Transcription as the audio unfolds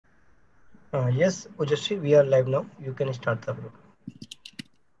Yes, Yashree, we are live now. You can start the program.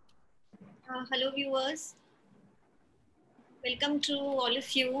 Hello viewers, welcome to all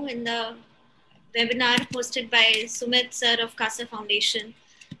of you in the webinar hosted by Sumit sir of CASA Foundation.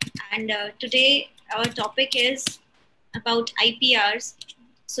 And today our topic is about IPRs.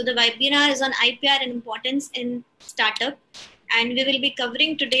 So the webinar is on IPR and importance in startup, and we will be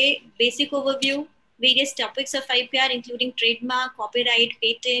covering today basic overview, various topics of IPR including trademark, copyright,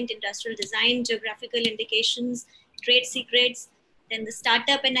 patent, industrial design, geographical indications, trade secrets, then the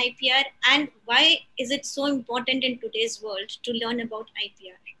startup and IPR, and why is it so important in today's world to learn about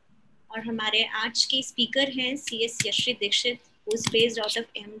IPR. और हमारे आज की speaker हैं CS यश्री Dixit, who is based out of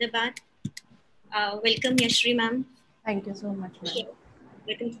Ahmedabad. Welcome Yashree ma'am. Thank you so much, ma'am.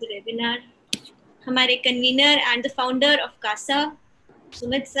 Welcome to the webinar. हमारे convener and the founder of CASA,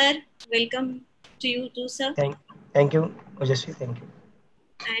 Sumit sir. Welcome to you too, sir. Thank you, Yashree. Thank you.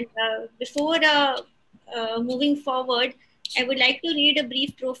 And before moving forward, I would like to read a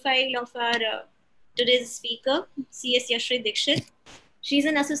brief profile of our today's speaker, CS Yashree Dixit. She's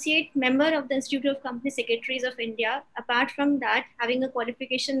an associate member of the Institute of Company Secretaries of India. Apart from that, having a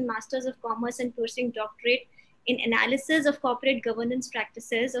qualification Masters of Commerce and pursuing doctorate in analysis of corporate governance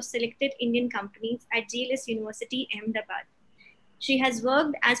practices of selected Indian companies at GLS University, Ahmedabad. She has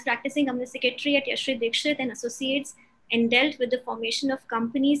worked as practicing company secretary at Yashree Dixit and Associates and dealt with the formation of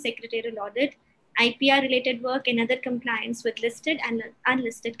company secretarial audit, IPR related work, and other compliance with listed and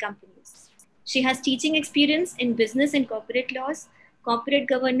unlisted companies. She has teaching experience in business and corporate laws, corporate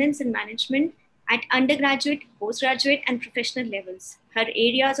governance and management at undergraduate, postgraduate, and professional levels. Her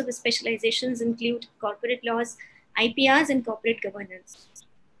areas of specializations include corporate laws, IPRs, and corporate governance.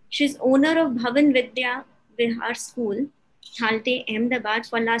 She is owner of Bhavan Vidya Vihar School, Halte, Ahmedabad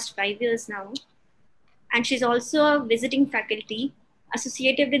for last 5 years now. And she's also a visiting faculty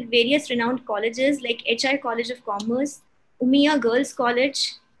associated with various renowned colleges like HI College of Commerce, Umia Girls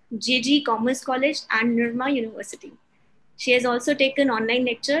College, JG Commerce College, and Nirma University. She has also taken online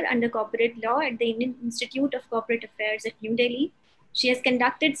lecture under corporate law at the Indian Institute of Corporate Affairs at New Delhi. She has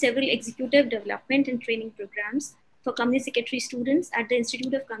conducted several executive development and training programs for company secretary students at the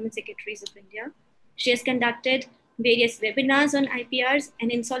Institute of Company Secretaries of India. She has conducted various webinars on IPRs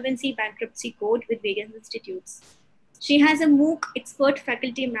and insolvency bankruptcy code with various institutes. She has a MOOC expert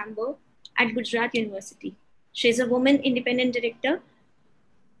faculty member at Gujarat University. She is a woman independent director,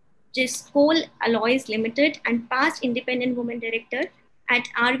 Cole Alloys Limited, and past independent woman director at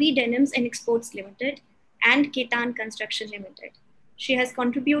RV Denims and Exports Limited and Ketan Construction Limited. She has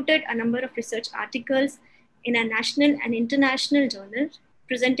contributed a number of research articles in a national and international journal,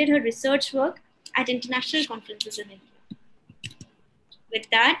 presented her research work at international conferences in India. With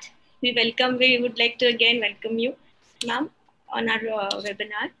that, we would like to again welcome you, ma'am, on our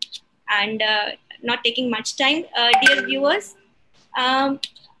webinar. And not taking much time, dear viewers,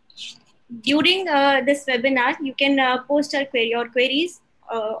 during this webinar, you can post your queries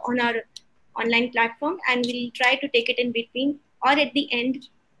on our online platform, and we'll try to take it in between or at the end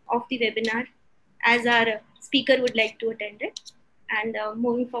of the webinar as our speaker would like to attend it. And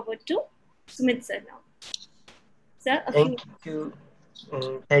moving forward to Sumit sir now. Sir, Thank you,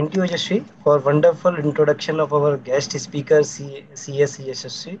 Yashree, for wonderful introduction of our guest speaker, CS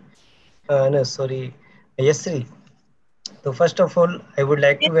Yashree. Yashree. So first of all, I would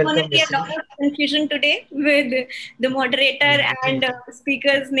like to welcome Yashree. A lot of confusion today with the moderator and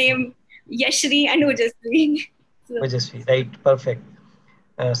speaker's name Yashree and Ojasvi. Ojasvi, right? Perfect.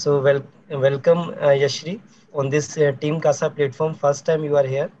 Welcome, Yashree, on this Team CASA platform. First time you are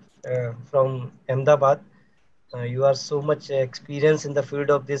here from Ahmedabad. You are so much experience in the field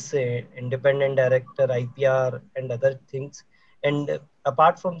of this independent director, IPR, and other things. And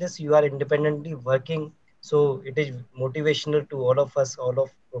apart from this, you are independently working. So it is motivational to all of us, all of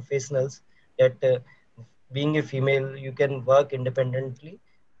professionals, that being a female, you can work independently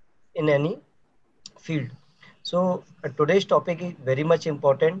in any field. So today's topic is very much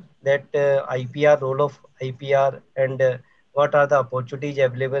important, that IPR, role of IPR, and what are the opportunities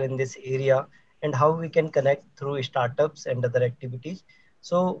available in this area, and how we can connect through startups and other activities.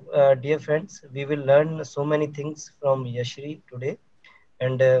 So dear friends, we will learn so many things from Yashree today,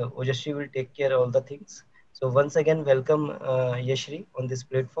 and Ojashree will take care of all the things. So once again, welcome Yashree on this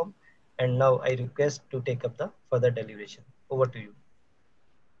platform. And now I request to take up the further deliberation. Over to you.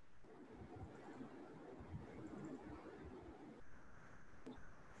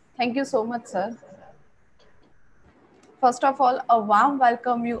 Thank you so much, sir. First of all, a warm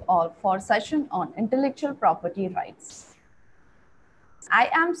welcome you all for session on intellectual property rights. I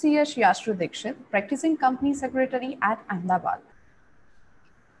am CS Yashree Dixit, practicing company secretary at Ahmedabad.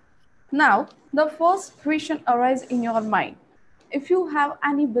 Now, the first question arises in your mind. If you have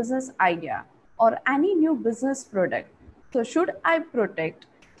any business idea or any new business product, so should I protect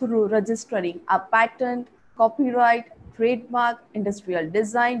through registering a patent, copyright, trademark, industrial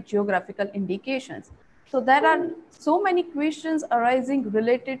design, geographical indications? So there are so many questions arising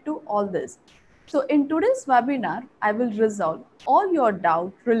related to all this. So in today's webinar, I will resolve all your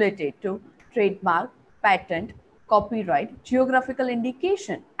doubt related to trademark, patent, copyright, geographical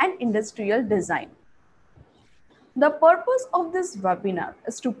indication, and industrial design. The purpose of this webinar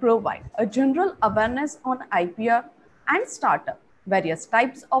is to provide a general awareness on IPR and startup, various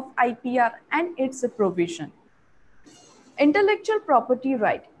types of IPR and its provision. Intellectual property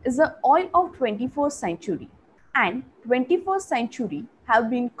right is the oil of 21st century, and 21st century have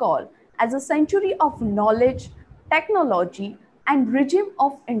been called as a century of knowledge, technology, and regime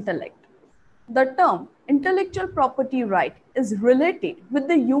of intellect. The term intellectual property right is related with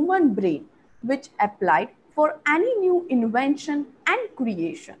the human brain, which applied for any new invention and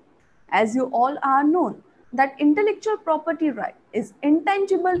creation. As you all are known, that intellectual property right is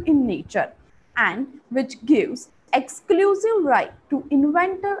intangible in nature and which gives exclusive right to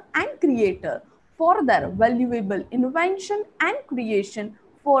inventor and creator for their valuable invention and creation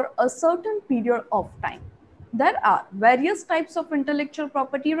for a certain period of time. There are various types of intellectual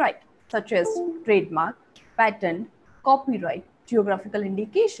property right, such as trademark, patent, copyright, geographical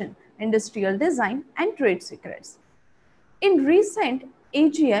indication, industrial design, and trade secrets. In recent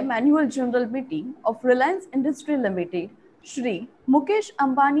AGM annual general meeting of Reliance Industry Limited, Shri Mukesh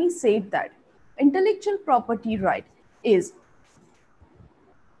Ambani said that intellectual property right is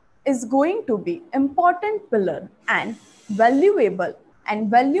going to be important pillar and valuable and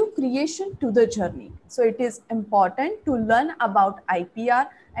value creation to the journey. So it is important to learn about IPR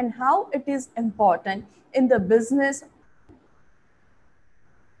and how it is important in the business.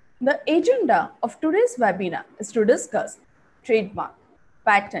 The agenda of today's webinar is to discuss trademark,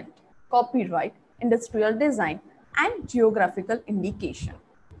 patent, copyright, industrial design, and geographical indication.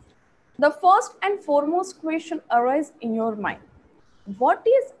 The first and foremost question arises in your mind. What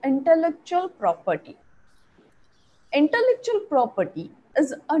is intellectual property? Intellectual property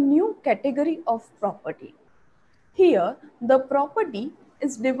is a new category of property. Here, the property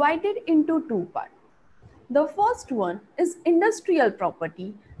is divided into two parts. The first one is industrial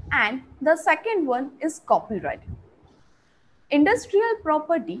property and the second one is copyright. Industrial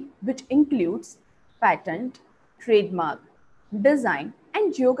property, which includes patent, trademark, design,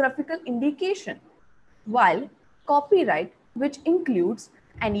 and geographical indication, while copyright, which includes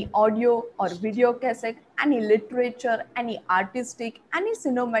any audio or video cassette, any literature, any artistic, any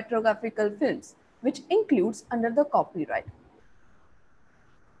cinematographical films, which includes under the copyright.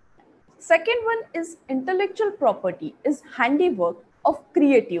 Second one is intellectual property is handiwork of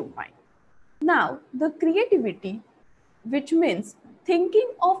creative mind. Now, the creativity, which means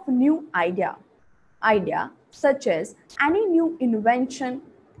thinking of new idea such as any new invention,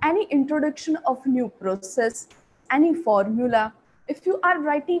 any introduction of new process, any formula, if you are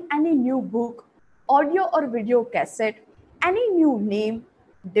writing any new book, audio or video cassette, any new name,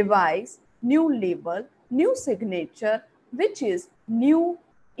 device, new label, new signature, which is new,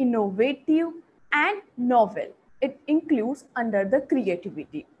 innovative, and novel. It includes under the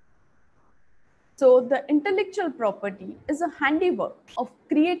creativity. So the intellectual property is a handiwork of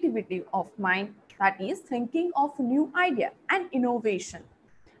creativity of mind, that is thinking of new idea and innovation.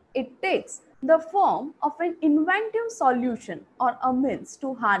 It takes the form of an inventive solution or a means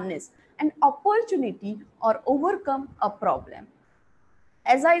to harness an opportunity or overcome a problem.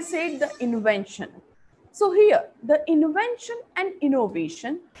 As I said, the invention. So here, the invention and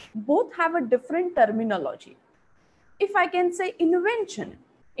innovation both have a different terminology. If I can say invention,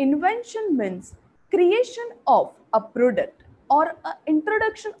 invention means creation of a product or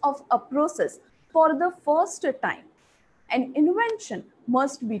introduction of a process for the first time. An invention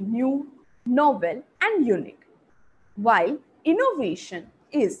must be new, novel, and unique, while innovation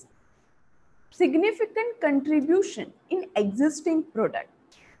is significant contribution in existing product.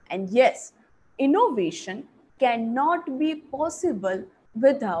 And yes, innovation cannot be possible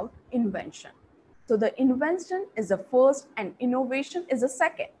without invention. So the invention is the first and innovation is the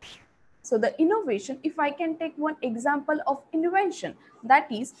second. So the innovation, if I can take one example of invention,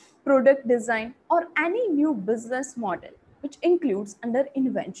 that is product design or any new business model, which includes under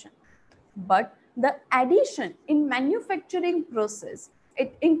invention. But the addition in manufacturing process,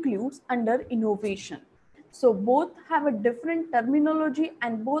 it includes under innovation. So both have a different terminology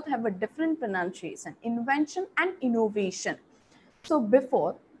and both have a different pronunciation, invention and innovation. So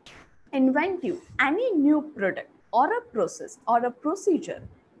before inventive any new product or a process or a procedure,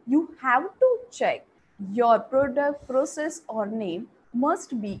 you have to check your product, process, or name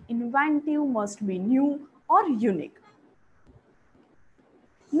must be inventive, must be new, or unique.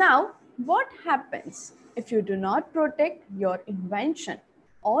 Now, what happens if you do not protect your invention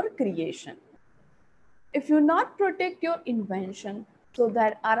or creation? If you not protect your invention, so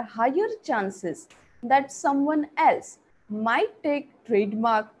there are higher chances that someone else might take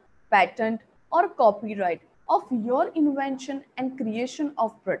trademark, patent, or copyright of your invention and creation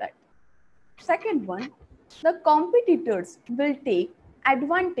of product. Second one, the competitors will take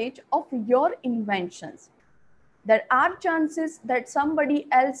advantage of your inventions. There are chances that somebody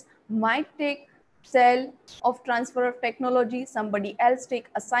else might take sale of transfer of technology, somebody else take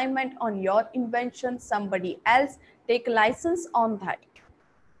assignment on your invention, somebody else take license on that.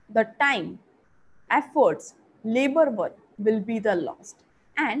 The time, efforts, labor work will be the lost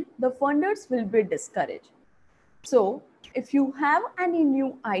and the funders will be discouraged. So if you have any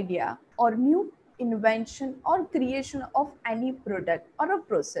new idea or new invention or creation of any product or a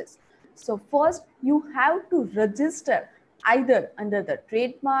process, so first you have to register either under the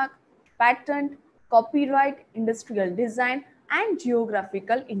trademark, patent, copyright, industrial design, and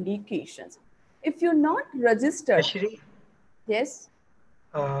geographical indications. If you're not registered, Yashree, yes,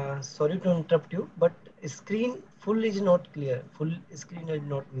 sorry to interrupt you, but screen full is not clear. Full screen is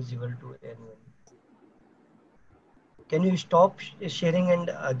not visible to anyone. Can you stop sharing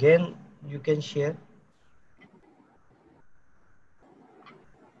and again you can share?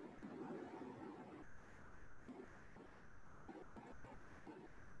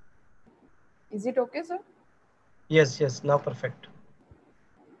 is it okay, sir? Yes, yes, now perfect.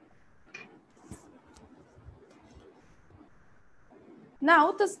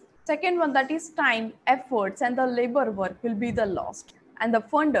 Now the second one, that is time, efforts, and the labor work will be the lost and the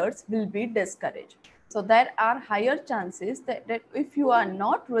funders will be discouraged. So there are higher chances that if you are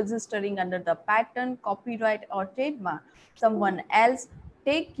not registering under the patent, copyright, or trademark, someone else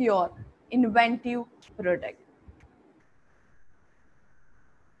take your inventive product.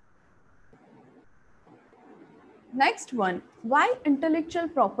 Next one, why intellectual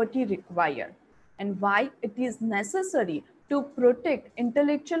property required and why it is necessary to protect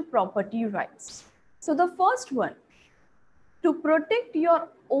intellectual property rights. So the first one, to protect your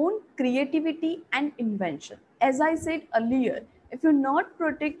own creativity and invention. As I said earlier, if you not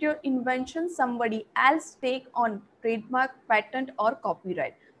protect your invention, somebody else take on trademark, patent, or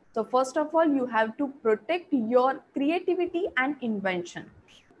copyright. So first of all, you have to protect your creativity and invention.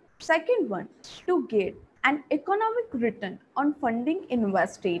 Second one, to get an economic return on funding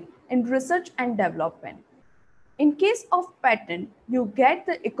invested in research and development. In case of patent, you get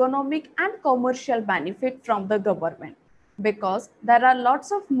the economic and commercial benefit from the government because there are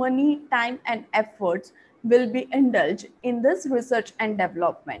lots of money, time, and efforts will be indulged in this research and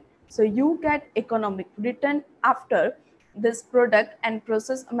development. So you get economic return after this product and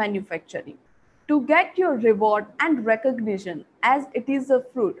process manufacturing. To get your reward and recognition as it is a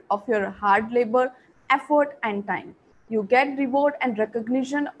fruit of your hard labor, effort, and time. You get reward and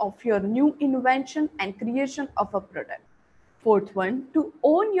recognition of your new invention and creation of a product. Fourth one, to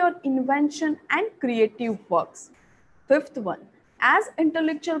own your invention and creative works. Fifth one, as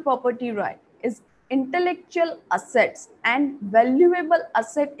intellectual property right is intellectual assets and valuable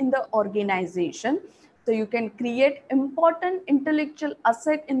asset in the organization. So you can create important intellectual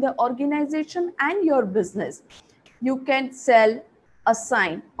asset in the organization and your business. You can sell,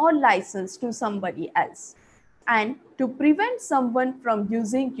 assign, or license to somebody else. And to prevent someone from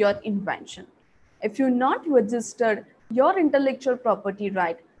using your invention. If you not registered your intellectual property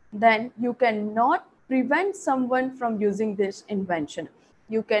right, then you cannot prevent someone from using this invention.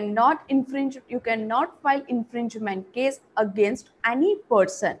 You cannot infringe, you cannot file infringement case against any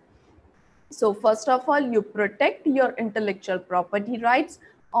person. So first of all, you protect your intellectual property rights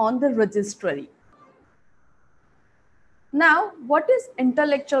on the registry. Now, what is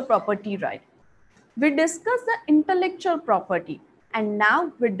intellectual property right? We discuss the intellectual property and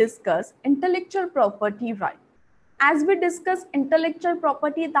now we discuss intellectual property right. As we discuss intellectual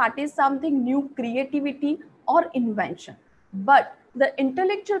property, that is something new, creativity or invention. But the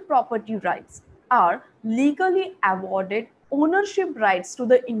intellectual property rights are legally awarded ownership rights to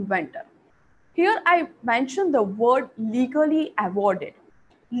the inventor. Here I mention the word legally awarded.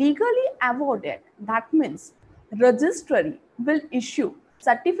 Legally awarded, that means registry will issue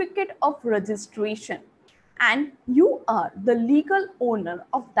certificate of registration and you are the legal owner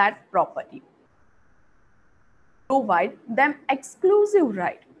of that property. Provide them exclusive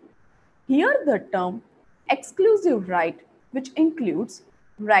right. Here the term exclusive right, which includes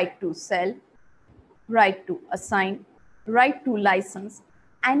right to sell, right to assign, right to license,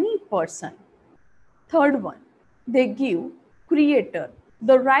 any person. Third one, they give creator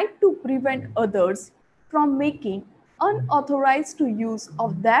the right to prevent others from making unauthorized use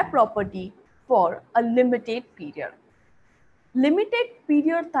of their property for a limited period. Limited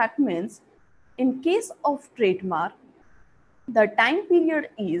period, that means in case of trademark, the time period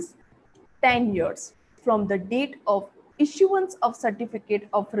is 10 years from the date of issuance of certificate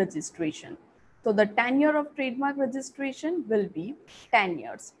of registration. So the tenure of trademark registration will be 10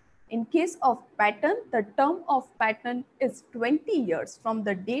 years. In case of patent, the term of patent is 20 years from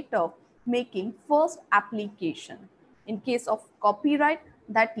the date of making first application. In case of copyright,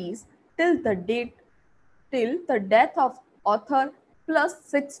 that is till the death of author plus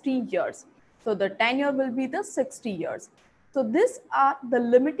 60 years. So the tenure will be the 60 years. So these are the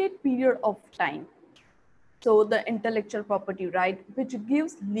limited period of time. So the intellectual property right, which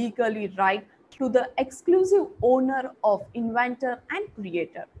gives legally right to the exclusive owner of inventor and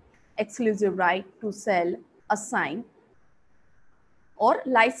creator, exclusive right to sell, assign, or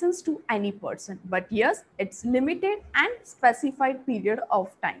license to any person. But yes, it's limited and specified period of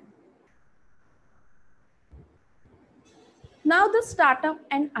time. Now the startup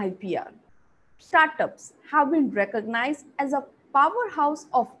and IPR. Startups have been recognized as a powerhouse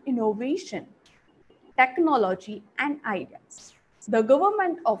of innovation, technology, and ideas. The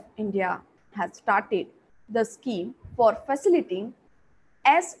government of India has started the scheme for facilitating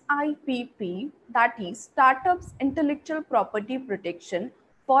SIPP, that is Startups Intellectual Property Protection,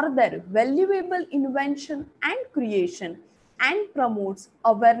 for their valuable invention and creation, and promotes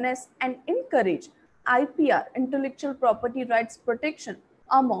awareness and encourage IPR, intellectual property rights protection,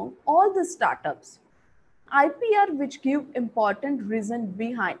 among all the startups. IPR, which give important reason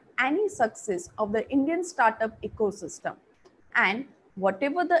behind any success of the Indian startup ecosystem, and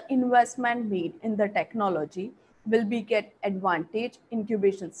whatever the investment made in the technology will be get advantage.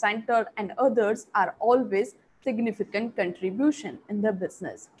 Incubation center and others are always significant contribution in the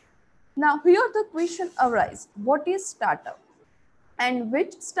business. Now here the question arises, what is startup and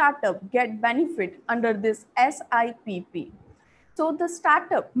which startup get benefit under this SIPP? So the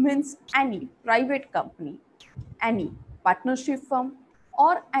startup means any private company, any partnership firm,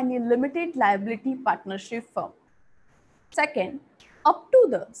 or any limited liability partnership firm. Second, up to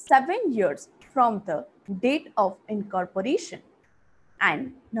the 7 years from the date of incorporation.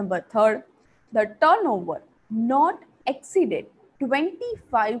 And number third, the turnover not exceeded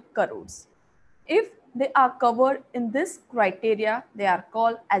 25 crores. If they are covered in this criteria, they are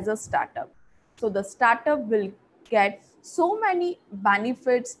called as a startup. So the startup will get so many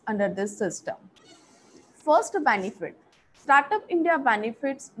benefits under this system. First benefit, Startup India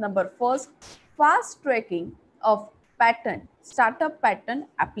benefits number first, fast tracking of patent, startup patent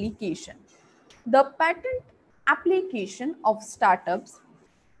application. The patent application of startups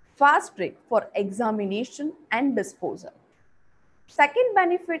fast track for examination and disposal. Second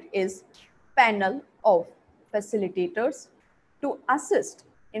benefit is panel of facilitators to assist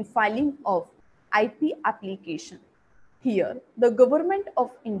in filing of IP application. Here, the government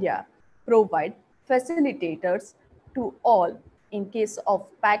of India provide facilitators to all in case of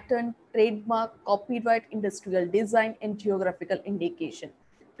patent, trademark, copyright, industrial design, and geographical indication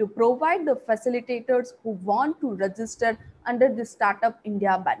to provide the facilitators who want to register under the Startup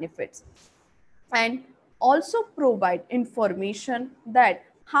India benefits, and also provide information that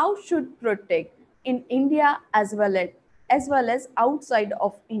how should protect in India as well as outside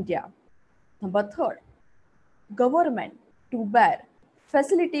of India. Number third, government to bear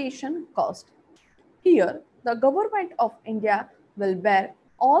facilitation cost. Here, the government of India will bear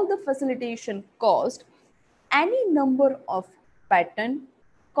all the facilitation cost, any number of patent,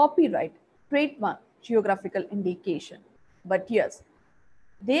 copyright, trademark, geographical indication. But yes,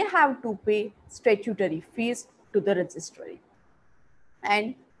 they have to pay statutory fees to the registry.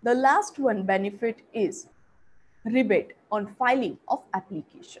 And the last one benefit is rebate on filing of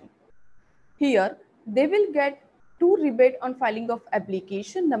application. Here, they will get two rebate on filing of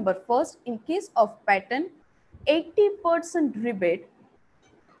application. Number first, in case of patent, 80% rebate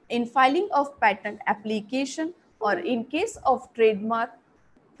in filing of patent application, or in case of trademark,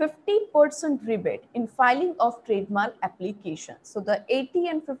 50% rebate in filing of trademark application. So the 80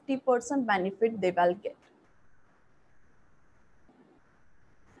 and 50% benefit they will get.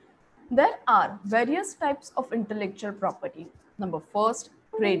 There are various types of intellectual property. Number first,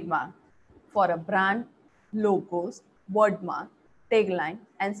 trademark. For a brand, logos, wordmark, tagline,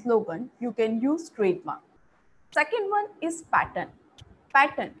 and slogan, you can use trademark. Second one is patent.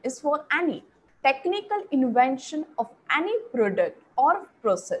 Patent is for any technical invention of any product or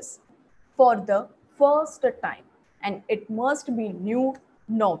process for the first time, and it must be new,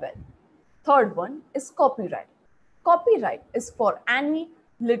 novel. Third one is copyright. Copyright is for any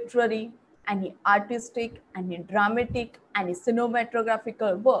literary, any artistic, any dramatic, any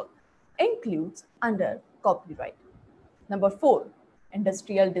cinematographical work includes under copyright. Number 4,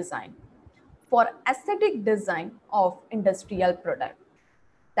 industrial design. For aesthetic design of industrial product,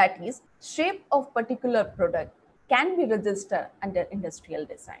 that is, shape of particular product can be registered under industrial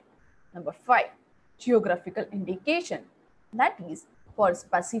design. Number 5, geographical indication, that is, for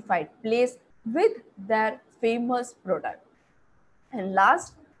specified place with their famous product. And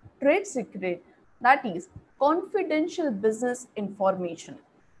last, trade secret, that is confidential business information.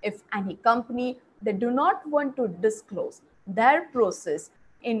 If any company, they do not want to disclose their process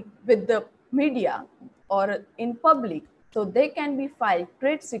in with the media or in public, so they can be filed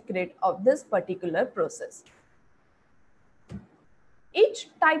trade secret of this particular process. Each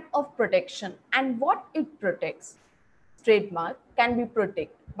type of protection and what it protects. Trademark can be protected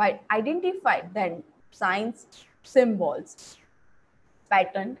by identifying then signs, symbols.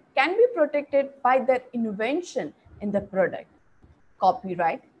 Patent can be protected by their invention in the product.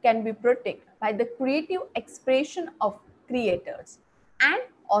 Copyright can be protected by the creative expression of creators and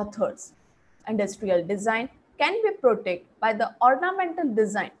authors. Industrial design can be protected by the ornamental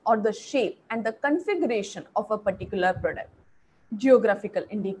design or the shape and the configuration of a particular product. Geographical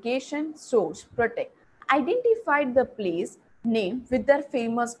indication, source, protect. Identified the place, name with their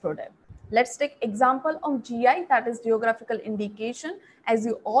famous product. Let's take example of GI, that is geographical indication. As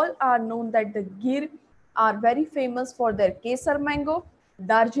you all are known that the Gir are very famous for their Kesar mango.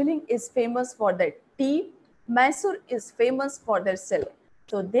 Darjeeling is famous for their tea. Mysore is famous for their silk.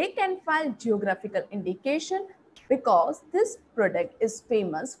 So they can file geographical indication because this product is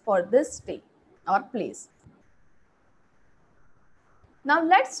famous for this state or place. Now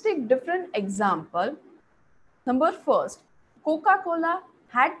let's take different example. Number first, Coca-Cola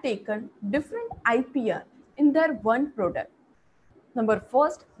had taken different IPR in their one product. Number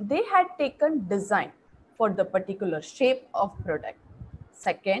first, they had taken design for the particular shape of product.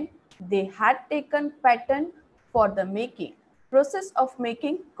 Second, they had taken patent for the making, process of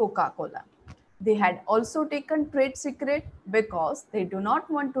making Coca-Cola. They had also taken trade secret because they do not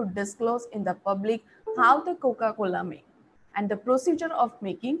want to disclose in the public how the Coca-Cola make and the procedure of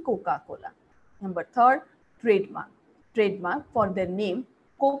making Coca-Cola. Number third, trademark. Trademark for their name,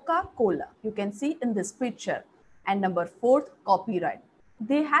 Coca-Cola. You can see in this picture. And number fourth, copyright.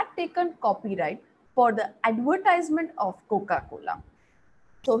 They had taken copyright for the advertisement of Coca-Cola.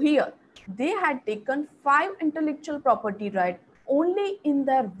 So here, they had taken 5 intellectual property rights only in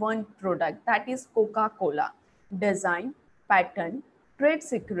their one product, that is Coca-Cola. Design, patent, trade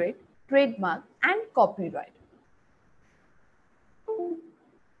secret, trademark, and copyright.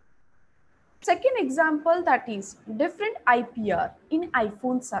 Second example, that is different IPR in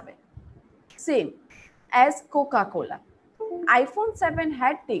iPhone 7. Same as Coca-Cola. iPhone 7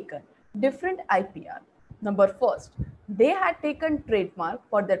 had taken different IPR. Number first, they had taken trademark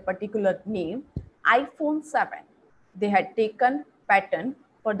for their particular name, iPhone 7. They had taken patent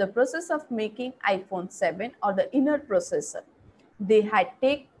for the process of making iPhone 7 or the inner processor. They had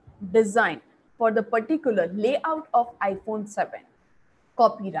taken design for the particular layout of iPhone 7.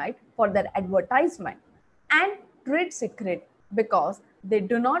 Copyright for their advertisement, and trade secret because they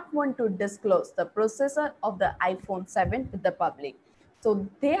do not want to disclose the processor of the iPhone 7 with the public. So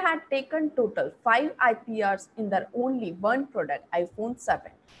they had taken total 5 IPRs in their only one product, iPhone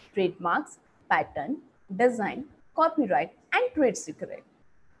 7. Trademarks, patent, design, copyright, and trade secret.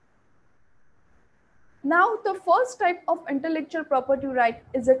 Now, the first type of intellectual property right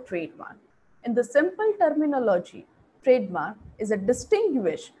is a trademark. In the simple terminology, trademark is a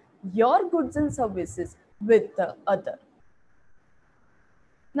distinguish your goods and services with the other.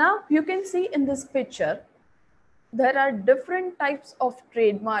 Now, you can see in this picture, there are different types of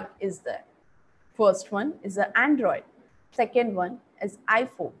trademark is there. First one is an Android. Second one is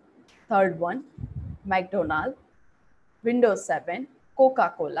iPhone. Third one, McDonald's, Windows 7,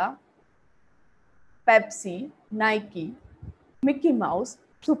 Coca-Cola, Pepsi, Nike, Mickey Mouse,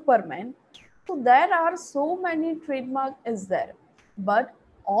 Superman. So there are so many trademark is there, but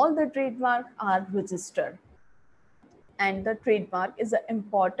all the trademark are registered. And the trademark is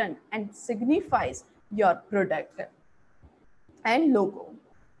important and signifies your product and logo.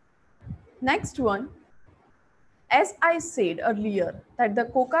 Next one, as I said earlier, that the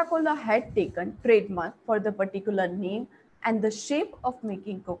Coca-Cola had taken trademark for the particular name and the shape of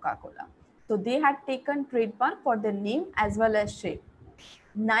making Coca-Cola. So they had taken trademark for the name as well as shape.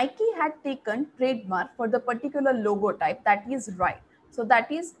 Nike had taken trademark for the particular logo type, that is right. So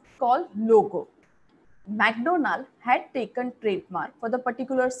that is called logo. McDonald had taken trademark for the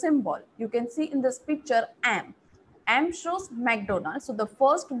particular symbol. You can see in this picture M. M shows McDonald. So the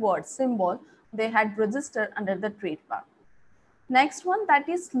first word symbol they had registered under the trademark. Next one, that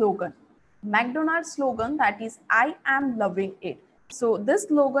is slogan. McDonald's slogan, that is I am loving it. So this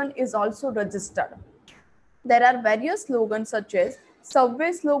slogan is also registered. There are various slogans such as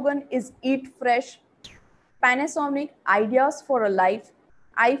Subway slogan is eat fresh, Panasonic ideas for a life,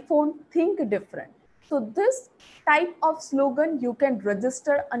 iPhone think different. So this type of slogan you can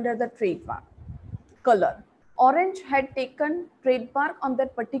register under the trademark. Color. Orange had taken trademark on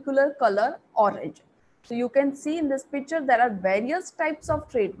that particular color, orange. So you can see in this picture there are various types of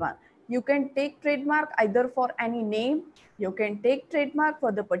trademark. You can take trademark either for any name, you can take trademark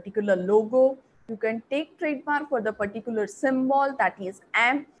for the particular logo, you can take trademark for the particular symbol, that is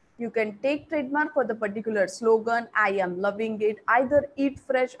M. You can take trademark for the particular slogan, I am loving it, either eat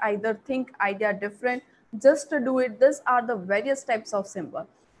fresh, either think idea different, just to do it. These are the various types of symbol.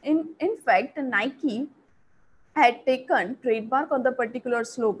 In fact, Nike had taken trademark on the particular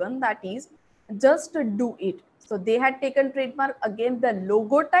slogan, that is just do it. So they had taken trademark again the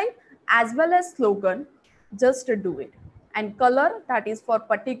logo type as well as slogan, just do it, and color, that is for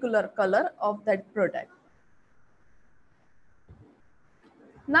particular color of that product.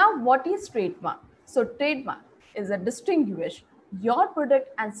 Now, what is trademark? So trademark is a distinguish your product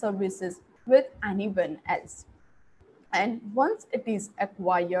and services with anyone else. And once it is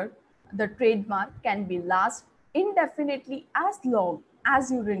acquired, the trademark can be last indefinitely as long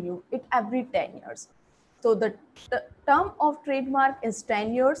as you renew it every 10 years. So the term of trademark is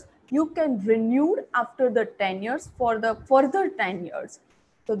 10 years. You can renew after the 10 years for the further 10 years.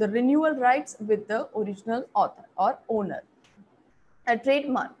 So the renewal rights with the original author or owner. A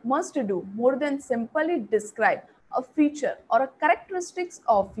trademark must do more than simply describe a feature or a characteristics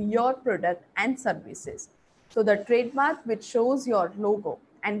of your product and services. So the trademark which shows your logo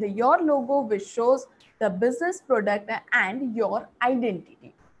and your logo which shows the business product and your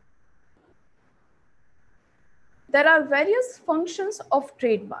identity. There are various functions of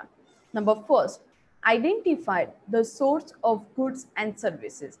trademark. Number first, identify the source of goods and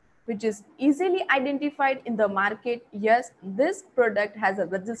services, which is easily identified in the market. Yes, this product has a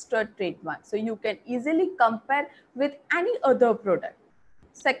registered trademark, so you can easily compare with any other product.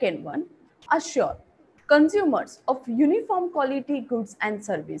 Second one, assure consumers of uniform quality goods and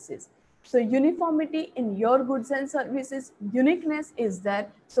services. So uniformity in your goods and services, uniqueness is there,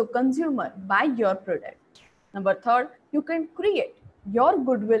 so consumer buy your product. Number third, you can create your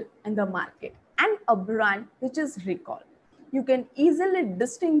goodwill in the market and a brand which is recall. You can easily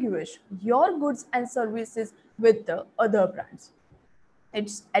distinguish your goods and services with the other brands.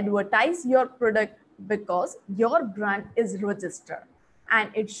 It's advertise your product because your brand is registered, and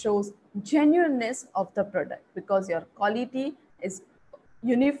it shows genuineness of the product because your quality is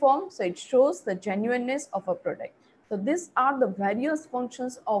uniform, so it shows the genuineness of a product. So these are the various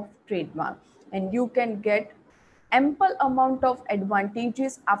functions of trademark, and you can get ample amount of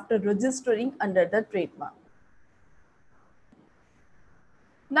advantages after registering under the trademark.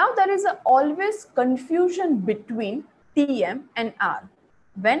 Now there is always confusion between TM and R.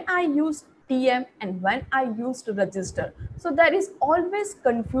 When I use TM and when I use to register, so there is always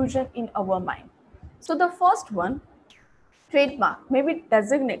confusion in our mind. So the first one, trademark may be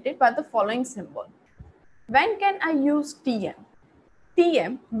designated by the following symbol. When can I use TM?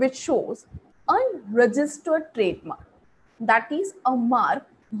 TM, which shows unregistered trademark, that is a mark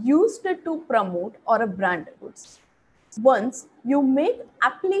used to promote or a brand goods. Once you make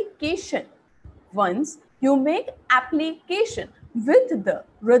application with the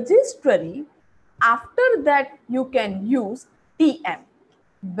registry, after that you can use TM.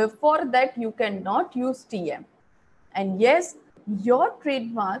 Before that you cannot use TM. And yes, your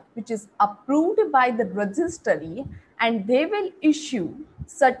trademark which is approved by the registry, and they will issue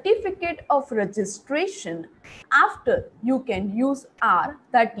certificate of registration after you can use R,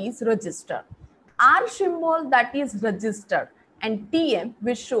 that is register. R symbol, that is registered, and TM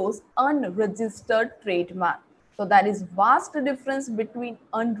which shows unregistered trademark. So there is vast difference between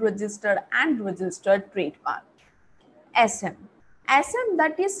unregistered and registered trademark. SM. SM,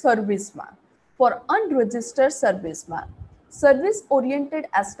 that is service mark. For unregistered service mark, service oriented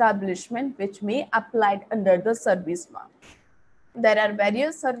establishment which may applied under the service mark. There are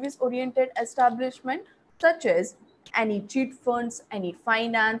various service oriented establishment such as any cheat funds, any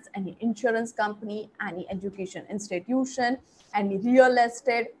finance, any insurance company, any education institution, any real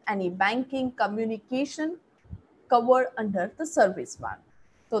estate, any banking, communication covered under the service mark.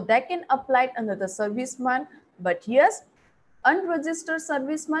 So that can apply under the service mark. But yes, unregistered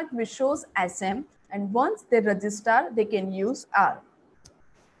service mark which shows SM, And once they register, they can use R.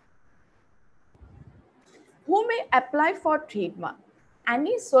 Who may apply for trademark?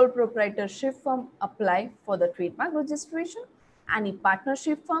 Any sole proprietorship firm apply for the trademark registration. Any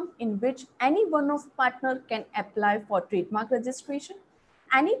partnership firm in which any one of partner can apply for trademark registration.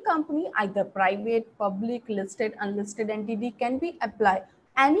 Any company, either private, public, listed, unlisted entity, can be apply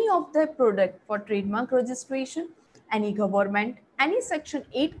any of their product for trademark registration. Any government, any Section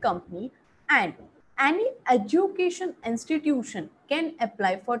 8 company, and any education institution can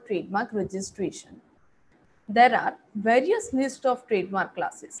apply for trademark registration. There are various lists of trademark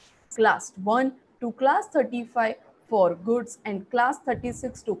classes. Class 1 to class 35 for goods and class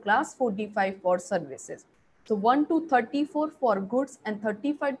 36 to class 45 for services. So 1 to 34 for goods and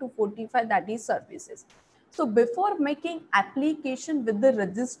 35 to 45 that is services. So before making application with the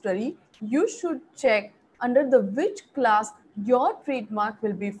registry, you should check under the which class your trademark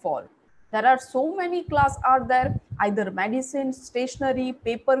will be fall. There are so many class are there, either medicine, stationery,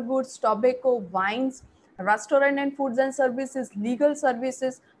 paper goods, tobacco, wines, restaurant and foods and services, legal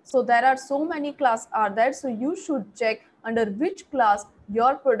services. So there are so many class are there. So you should check under which class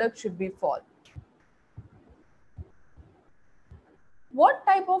your product should be fall. What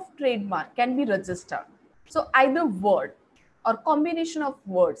type of trademark can be registered? So either word or combination of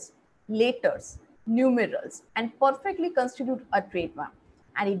words, letters, numerals, and perfectly constitute a trademark.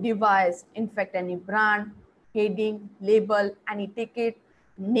 Any device, in fact, any brand, heading, label, any ticket,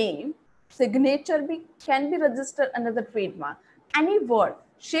 name, signature can be registered under the trademark. Any word,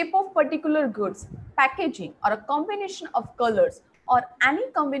 shape of particular goods, packaging, or a combination of colors or any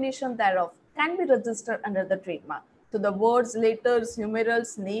combination thereof can be registered under the trademark. So the words, letters,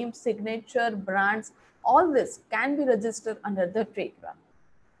 numerals, names, signature, brands, all this can be registered under the trademark.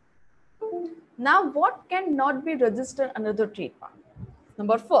 Now, what cannot be registered under the trademark?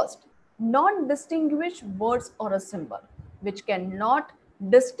 Number first, non-distinguished words or a symbol, which cannot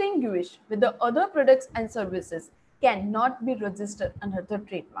distinguish with the other products and services, cannot be registered under the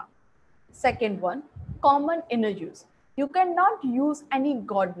trademark. Second one, common inner use. You cannot use any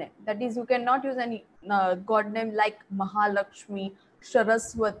god name. That is, you cannot use any god name like Mahalakshmi,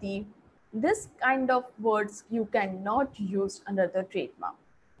 Saraswati. This kind of words you cannot use under the trademark.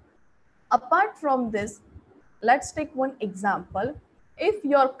 Apart from this, let's take one example. If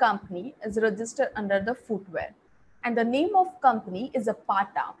your company is registered under the footwear and the name of company is a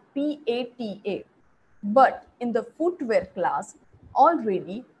PATA, P-A-T-A, but in the footwear class,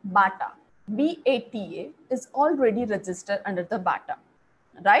 already BATA, B-A-T-A is already registered under the BATA,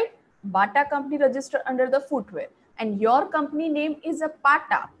 right? BATA company registered under the footwear and your company name is a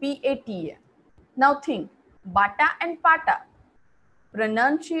PATA, P-A-T-A. Now think, BATA and PATA,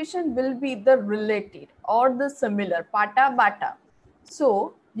 pronunciation will be the related or the similar, pata bata.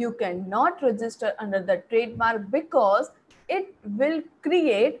 So you cannot register under the trademark because it will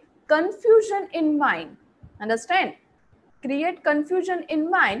create confusion in mind. Understand? Create confusion in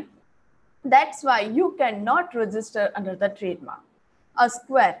mind. That's why you cannot register under the trademark. A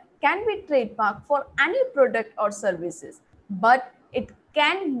square can be trademarked for any product or services, but it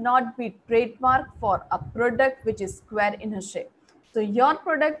cannot be trademarked for a product which is square in a shape. So your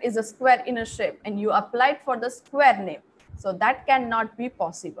product is a square in a shape and you applied for the square name. So that cannot be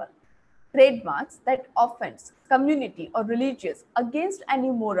possible. Trademarks that offends community or religious against any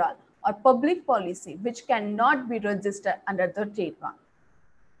moral or public policy which cannot be registered under the trademark.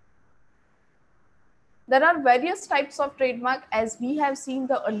 There are various types of trademark as we have seen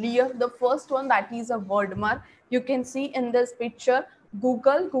the earlier. The first one, that is a word mark. You can see in this picture,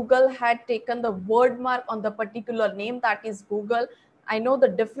 Google had taken the word mark on the particular name, that is Google. I know the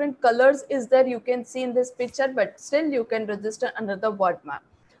different colors is there, you can see in this picture, but still you can register under the word mark.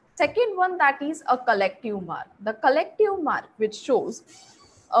 Second one, that is a collective mark. The collective mark which shows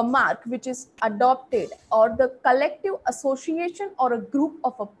a mark which is adopted or the collective association or a group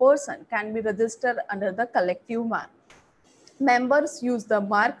of a person can be registered under the collective mark. Members use the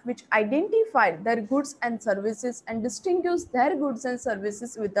mark which identified their goods and services and distinguish their goods and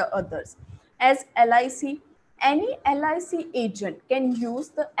services with the others. As LIC, any LIC agent can use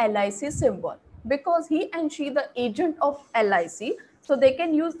the LIC symbol because he and she the agent of LIC, so they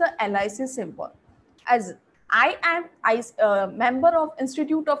can use the LIC symbol. As I am a member of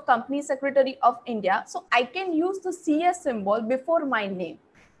Institute of Company Secretary of India, so I can use the CS symbol before my name.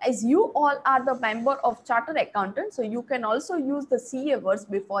 As you all are the member of Chartered Accountant, so you can also use the CA words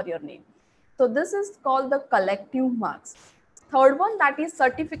before your name. So this is called the collective marks. Third one, that is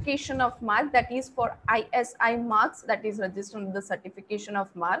certification of mark, that is for ISI marks, that is registered under the certification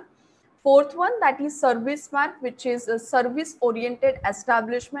of mark. Fourth one, that is service mark, which is a service oriented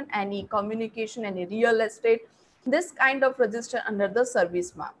establishment, any communication, any real estate, this kind of register under the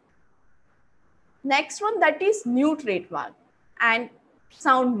service mark. Next one, that is new trademark and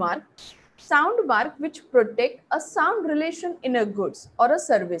sound mark. Sound mark which protect a sound relation in a goods or a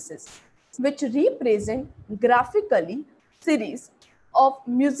services, which represent graphically series of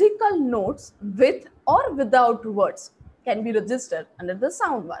musical notes with or without words, can be registered under the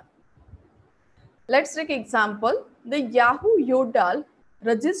sound mark. Let's take example. The Yahoo Yodel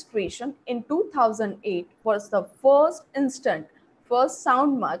registration in 2008 was the first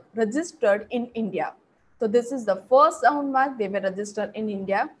sound mark registered in India. So this is the first sound mark they were registered in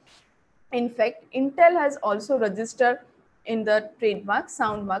India. In fact, Intel has also registered in the trademark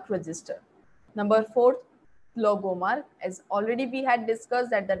sound mark register. Number 4, logo mark. As already we had discussed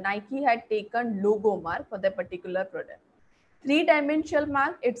that the Nike had taken logo mark for the particular product. Three-dimensional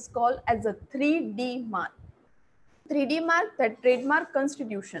mark, it's called as a 3D mark. 3D mark, the trademark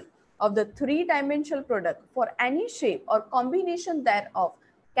constitution of the three-dimensional product for any shape or combination thereof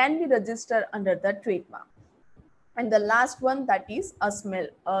can be registered under the trademark. And the last one, that is a smell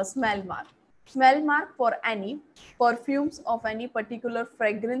mark. Smell mark for any perfumes of any particular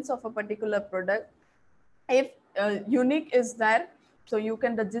fragrance of a particular product. If unique is there, so you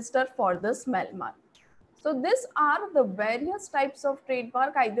can register for the smell mark. So these are the various types of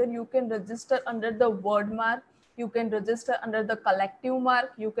trademark. Either you can register under the word mark, you can register under the collective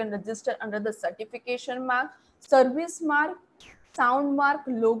mark, you can register under the certification mark, service mark, sound mark,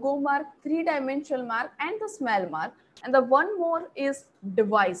 logo mark, three-dimensional mark, and the smell mark. And the one more is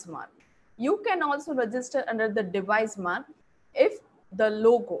device mark. You can also register under the device mark if the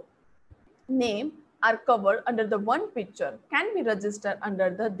logo, name are covered under the one picture, can be registered under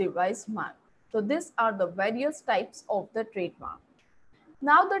the device mark. So these are the various types of the trademark.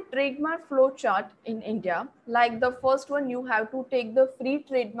 Now the trademark flow chart in India, like the first one, you have to take the free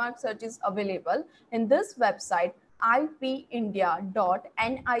trademark search is available in this website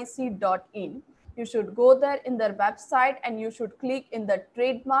ipindia.nic.in. You should go there in their website and you should click in the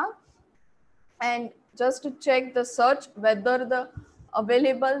trademark and just to check the search whether the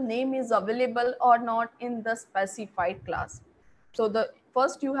available name is available or not in the specified class. So the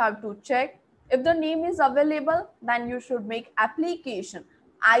first you have to check if the name is available, then you should make application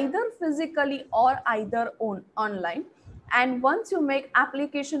either physically or either online. And once you make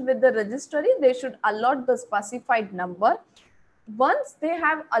application with the registry, they should allot the specified number. Once they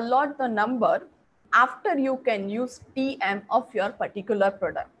have allot the number, after you can use TM of your particular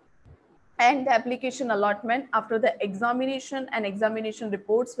product. And the application allotment after the examination and examination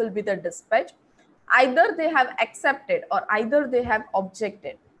reports will be the dispatch. Either they have accepted or either they have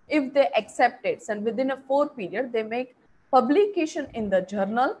objected. If they accepted, and within a 4 period, they make publication in the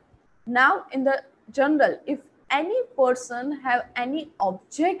journal. Now in the journal, if any person have any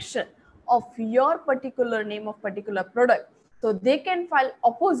objection of your particular name of particular product, so they can file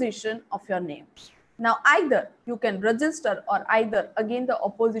opposition of your name. Now either you can register or either again the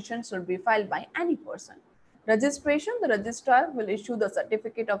opposition should be filed by any person. Registration, the registrar will issue the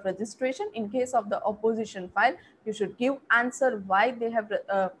certificate of registration. In case of the opposition file, you should give answer why they have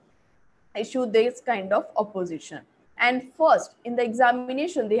issued this kind of opposition. And first in the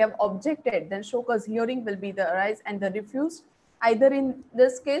examination they have objected, then show cause hearing will be the arise and the refuse. Either in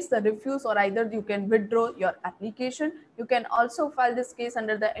this case the refuse or either you can withdraw your application. You can also file this case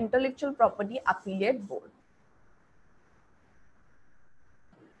under the Intellectual Property Appellate Board.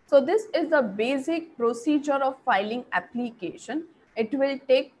 So this is the basic procedure of filing application. It will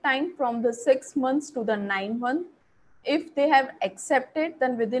take time from the 6 months to the 9 months. If they have accepted,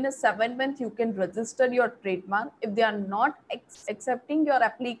 then within a 7 month you can register your trademark. If they are not accepting your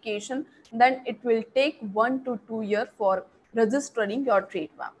application, then it will take 1 to 2 years for registering your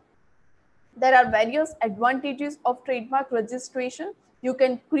trademark. There are various advantages of trademark registration. You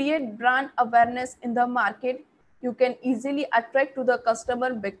can create brand awareness in the market. You can easily attract to the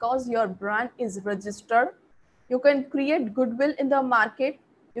customer because your brand is registered. You can create goodwill in the market.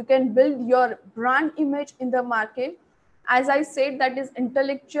 You can build your brand image in the market. As I said, that is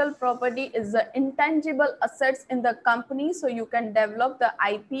intellectual property is the intangible assets in the company. So you can develop the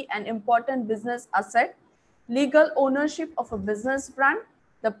IP, an important business asset, legal ownership of a business brand,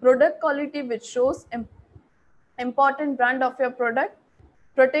 the product quality which shows important brand of your product,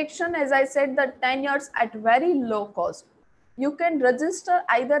 protection, as I said, the 10 years at very low cost. You can register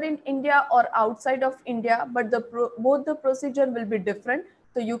either in India or outside of India, but both the procedure will be different.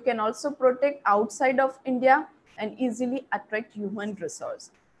 So you can also protect outside of India and easily attract human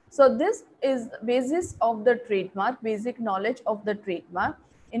resource. So this is basis of the trademark, basic knowledge of the trademark.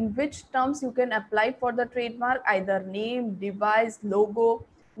 in which terms you can apply for the trademark, either name, device, logo.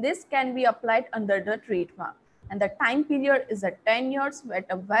 This can be applied under the trademark. And the time period is a 10 years at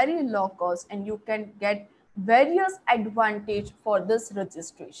a very low cost, and you can get various advantage for this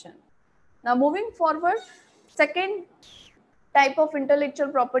registration. Now moving forward, second type of intellectual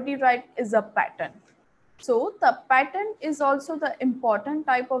property right is a patent. So the patent is also the important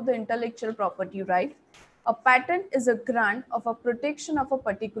type of the intellectual property right. A patent is a grant of a protection of a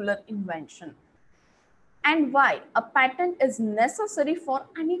particular invention. And why a patent is necessary for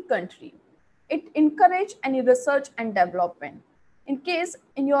any country? It encourages any research and development. In case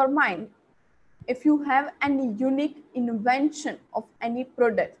in your mind, if you have any unique invention of any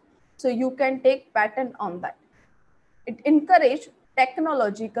product, so you can take patent on that. It encourage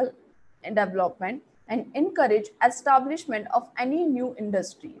technological development and encourage establishment of any new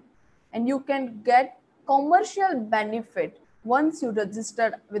industry. And you can get commercial benefit once you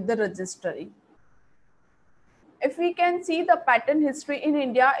register with the registry. If we can see the patent history in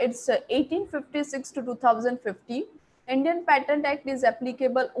India, it's 1856 to 2050. Indian Patent Act is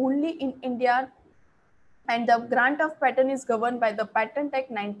applicable only in India, and the grant of patent is governed by the Patent Act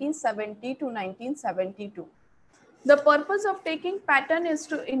 1970 to 1972. The purpose of taking patent is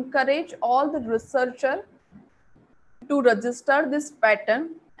to encourage all the researcher to register this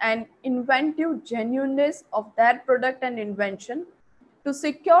patent and inventive genuineness of their product and invention, to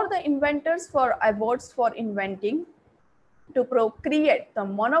secure the inventors for awards for inventing, to create the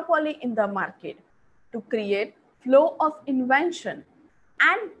monopoly in the market, to create flow of invention,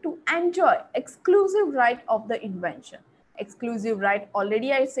 and to enjoy exclusive right of the invention. Exclusive right,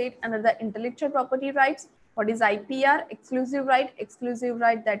 already I said, under the intellectual property rights. What is IPR? Exclusive right. Exclusive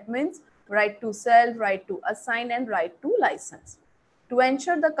right, that means right to sell, right to assign, and right to license. To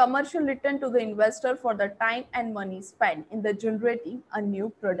ensure the commercial return to the investor for the time and money spent in the generating a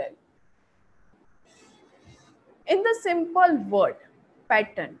new product. In the simple word,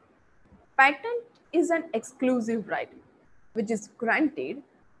 patent. Patent is an exclusive right which is granted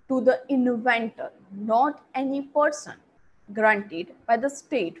to the inventor, not any person, granted by the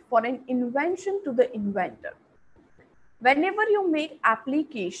state for an invention to the inventor. Whenever you make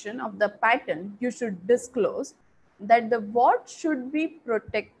application of the patent, you should disclose that the what should be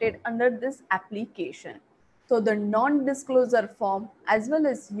protected under this application. So the non-disclosure form as well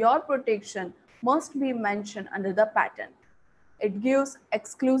as your protection must be mentioned under the patent. It gives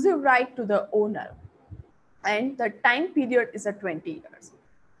exclusive right to the owner, and the time period is a 20 years.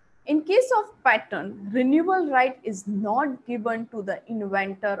 In case of patent, renewal right is not given to the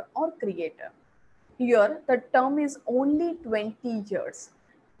inventor or creator. Here, the term is only 20 years.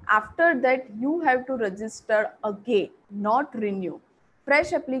 After that, you have to register again, not renew.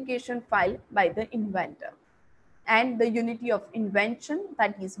 Fresh application filed by the inventor. And the unity of invention,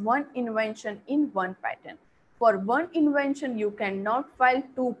 that is one invention in one patent. For one invention, you cannot file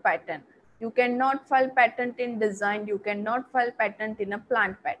two patents. You cannot file patent in design. You cannot file patent in a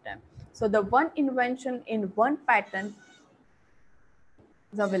plant patent. So the one invention in one patent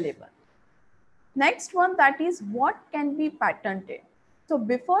is available. Next one, that is what can be patented. So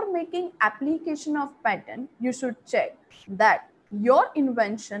before making application of patent, you should check that your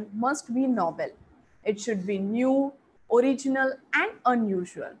invention must be novel. It should be new, original, and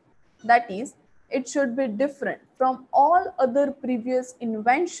unusual. That is, it should be different from all other previous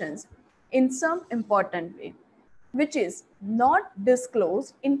inventions in some important way, which is not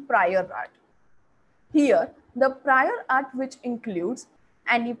disclosed in prior art. Here, the prior art, which includes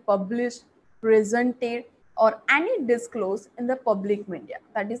any published, presented, or any disclosed in the public media.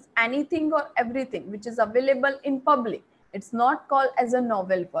 That is anything or everything which is available in public. It's not called as a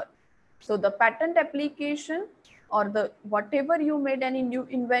novel work. So the patent application or the whatever you made any new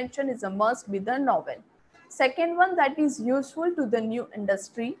invention is a must be the novel. Second one, that is useful to the new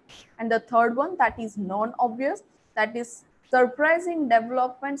industry. And the third one, that is non-obvious, that is surprising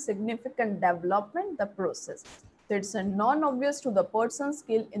development, significant development, the process. So it's a non-obvious to the person's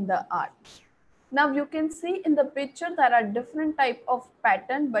skill in the art. Now you can see in the picture there are different type of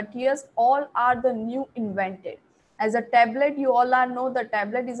patent, but yes, all are the new invented. As a tablet, you all are know the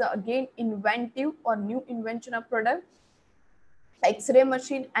tablet is again inventive or new invention of product. X-ray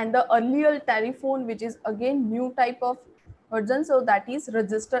machine and the earlier telephone, which is again new type of version, so that is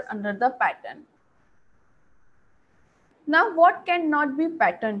registered under the patent. Now what cannot be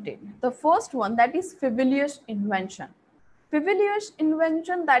patented? The first one, that is frivolous invention. Frivolous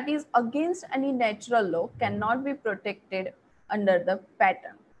invention, that is against any natural law, cannot be protected under the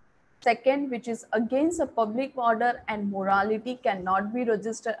patent. Second, which is against a public order and morality, cannot be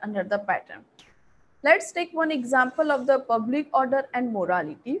registered under the patent. Let's take one example of the public order and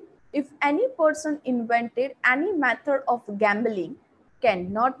morality. If any person invented any method of gambling,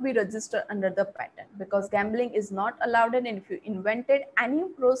 cannot be registered under the patent, because gambling is not allowed. And if you invented any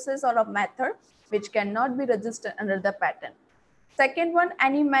process or a method which cannot be registered under the patent. Second one,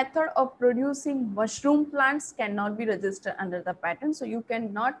 any method of producing mushroom plants cannot be registered under the patent. So you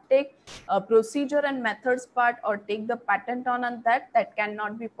cannot take a procedure and methods part or take the patent on that. That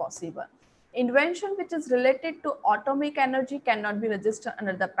cannot be possible. Invention which is related to atomic energy cannot be registered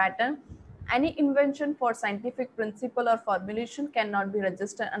under the patent. Any invention for scientific principle or formulation cannot be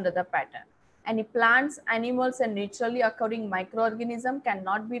registered under the patent. Any plants, animals, and naturally occurring microorganism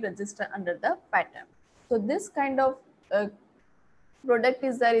cannot be registered under the patent. So this kind of product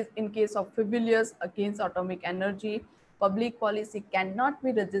is there is in case of frivolous against atomic energy, public policy cannot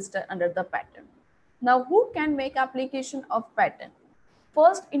be registered under the patent. Now, who can make application of patent?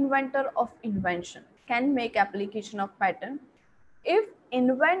 First, inventor of invention can make application of patent. If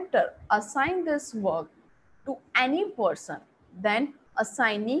inventor assign this work to any person, then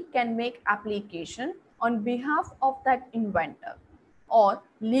assignee can make application on behalf of that inventor, or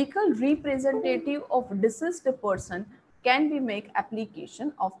legal representative of deceased person can be make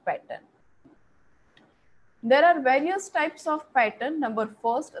application of patent. There are various types of patent. Number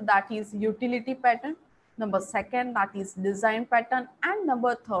first, that is utility patent. Number second, that is design patent. And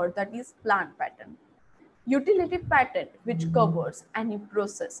number third, that is plant patent. Utility patent, which covers any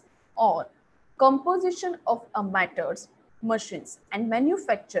process or composition of a matters, machines, and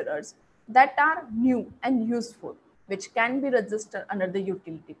manufacturers that are new and useful, which can be registered under the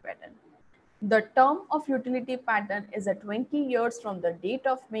utility patent. The term of utility patent is a 20 years from the date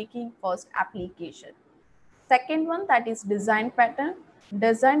of making first application. Second one, that is design pattern.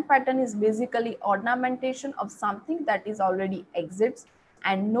 Design pattern is basically ornamentation of something that is already exists,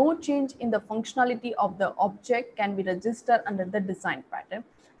 and no change in the functionality of the object can be registered under the design pattern.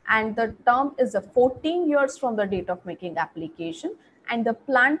 And the term is a 14 years from the date of making application. And the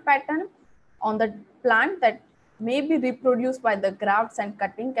plant pattern, on the plant that may be reproduced by the grafts and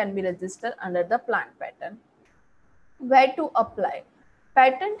cutting, can be registered under the plant pattern. Where to apply?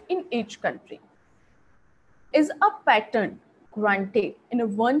 Patent in each country. Is a patent granted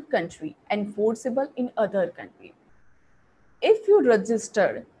in one country enforceable in other country? If you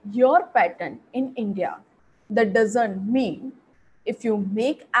register your patent in India, that doesn't mean if you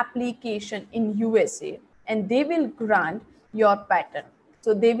make application in USA and they will grant your patent.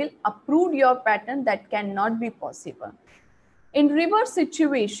 So they will approve your patent, that cannot be possible. In reverse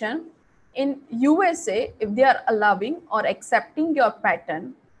situation, in USA, if they are allowing or accepting your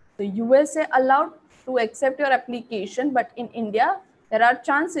patent, the USA allowed to accept your application, but in India, there are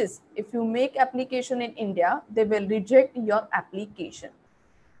chances if you make application in India, they will reject your application.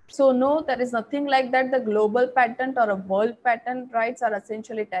 So no, there is nothing like that. The global patent or a world patent rights are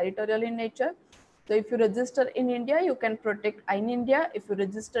essentially territorial in nature. So if you register in India, you can protect in India. If you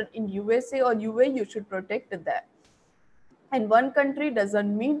register in USA or UA, you should protect there. And one country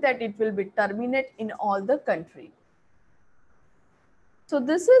doesn't mean that it will be terminated in all the country. So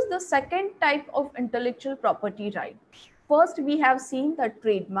this is the second type of intellectual property right. First, we have seen the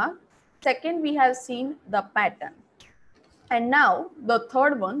trademark. Second, we have seen the patent. And now the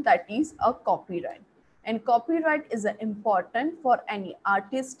third one, that is a copyright. And copyright is important for any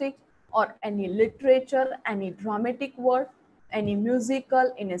artistic or any literature, any dramatic work, any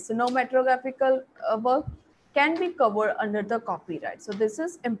musical, any cinematographical work can be covered under the copyright. So this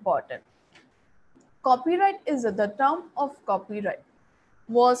is important. Copyright is the term of copyright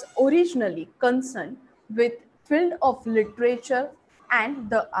was originally concerned with field of literature and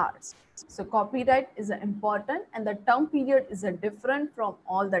the arts. So copyright is important, and the term period is different from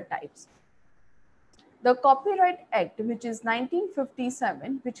all the types. The Copyright Act, which is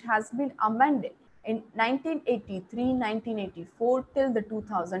 1957, which has been amended in 1983, 1984 till the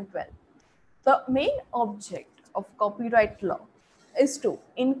 2012. The main object of copyright law is to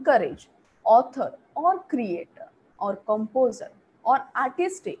encourage author or creator or composer or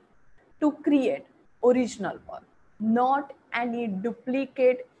artistic to create original work, not any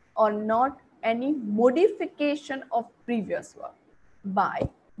duplicate or not any modification of previous work, by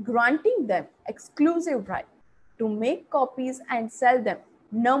granting them exclusive right to make copies and sell them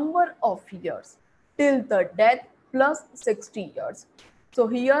number of years till the death plus 60 years. So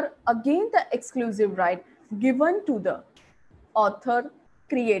here again the exclusive right given to the author,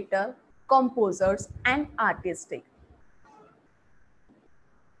 creator, composers and artistic.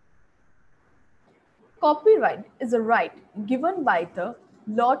 Copyright is a right given by the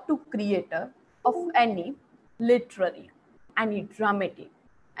law to creator of any literary, any dramatic,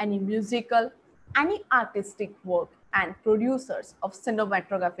 any musical, any artistic work and producers of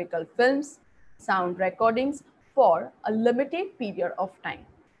cinematographical films, sound recordings for a limited period of time.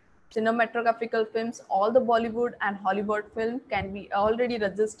 Cinematographical films, all the Bollywood and Hollywood film can be already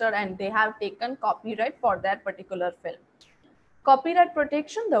registered and they have taken copyright for that particular film. Copyright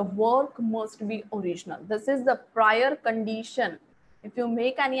protection, the work must be original. This is the prior condition. If you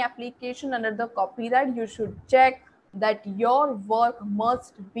make any application under the copyright, you should check that your work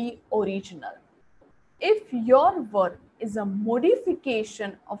must be original. If your work is a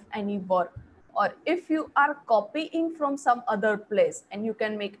modification of any work, or if you are copying from some other place and you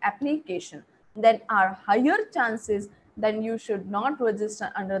can make application, then are higher chances then you should not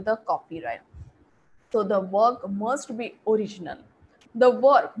register under the copyright. So the work must be original. The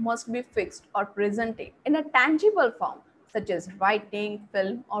work must be fixed or presented in a tangible form, such as writing,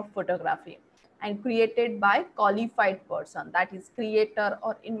 film, or photography, and created by qualified person, that is creator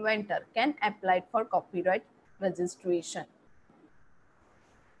or inventor can apply for copyright registration.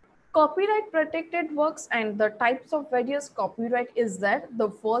 Copyright protected works and the types of various copyright is that the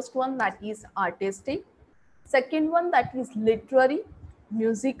first one that is artistic, second one that is literary,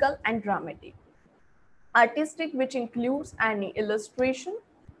 musical and dramatic. Artistic, which includes any illustration,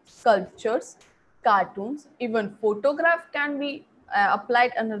 sculptures, cartoons, even photograph can be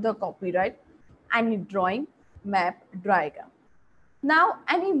applied under the copyright, any drawing, map, diagram. Now,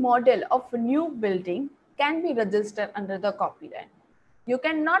 any model of a new building can be registered under the copyright. You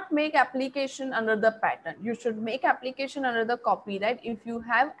cannot make application under the patent. You should make application under the copyright if you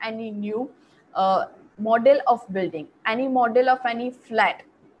have any new model of building, any model of any flat,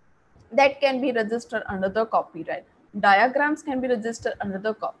 that can be registered under the copyright. Diagrams can be registered under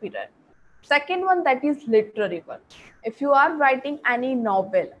the copyright. Second one, that is literary work. If you are writing any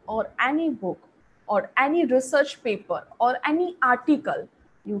novel or any book or any research paper or any article,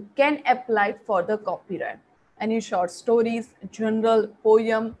 you can apply for the copyright. Any short stories, journal,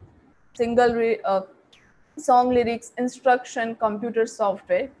 poem, song lyrics, instruction, computer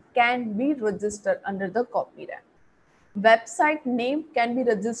software can be registered under the copyright. Website name can be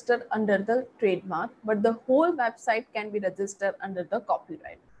registered under the trademark, but the whole website can be registered under the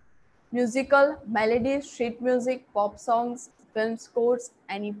copyright. Musical, melodies, sheet music, pop songs, film scores,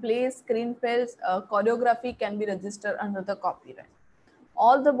 any plays, screenplays, choreography can be registered under the copyright.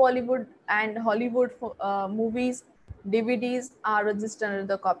 All the Bollywood and Hollywood movies, DVDs are registered under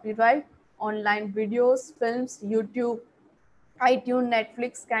the copyright. Online videos, films, YouTube, iTunes,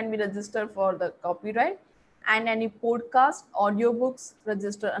 Netflix can be registered for the copyright, and any podcast, audiobooks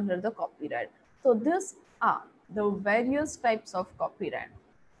registered under the copyright. So these are the various types of copyright: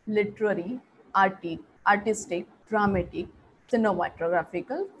 literary, artistic, dramatic,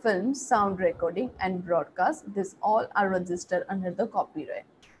 cinematographical, film, sound recording, and broadcast. These all are registered under the copyright.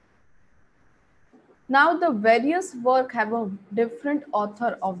 Now the various work have a different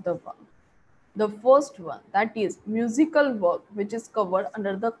author of the work. The first one, that is musical work, which is covered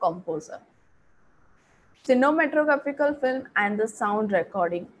under the composer. Cinematographical film and the sound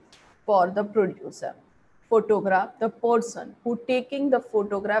recording for the producer. Photograph, the person who taking the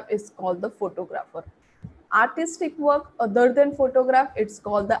photograph is called the photographer. Artistic work other than photograph, it's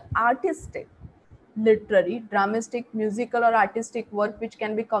called the artistic. Literary, dramatic, musical or artistic work which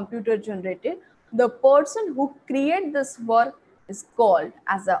can be computer generated, the person who create this work is called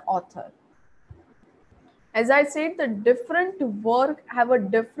as an author. As I said, the different work have a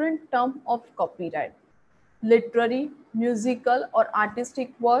different term of copyright. Literary, musical or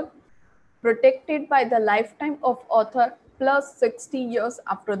artistic work protected by the lifetime of author plus 60 years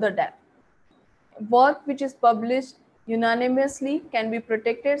after the death. Work which is published unanimously can be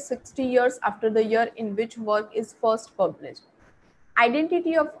protected 60 years after the year in which work is first published.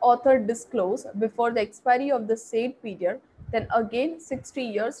 Identity of author disclosed before the expiry of the said period, then again 60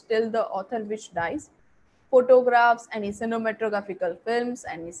 years till the author which dies. Photographs, any cinematographical films,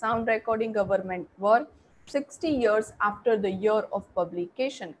 any sound recording, government work, 60 years after the year of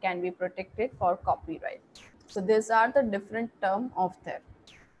publication can be protected for copyright. So these are the different terms of that.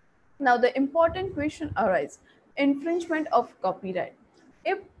 Now the important question arises: infringement of copyright.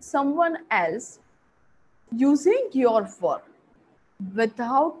 If someone else using your work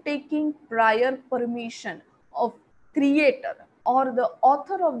without taking prior permission of creator or the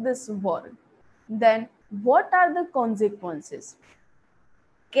author of this work, then what are the consequences?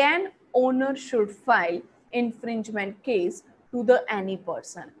 Can owner should file infringement case to the any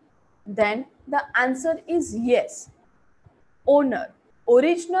person? Then the answer is yes. Owner,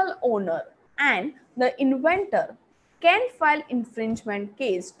 original owner and the inventor can file infringement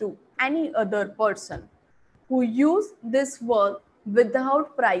case to any other person who use this work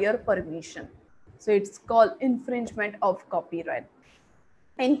without prior permission. So it's called infringement of copyright.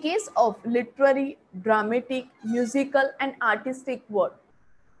 In case of literary, dramatic, musical, and artistic work,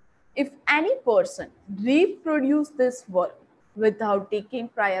 if any person reproduce this work without taking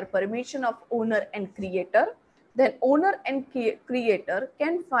prior permission of owner and creator, then owner and creator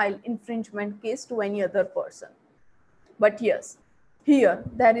can file infringement case to any other person. But yes, here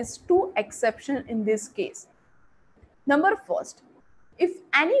there is two exceptions in this case. Number first, if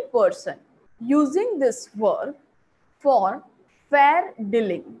any person using this work for fair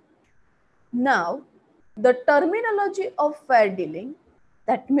dealing. Now, the terminology of fair dealing,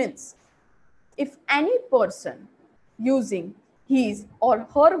 that means if any person using his or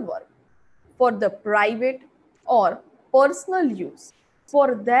her work for the private or personal use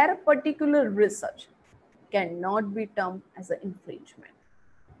for their particular research cannot be termed as an infringement.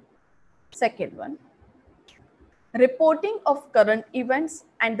 Second one, reporting of current events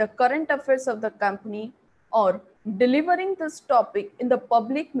and the current affairs of the company or delivering this topic in the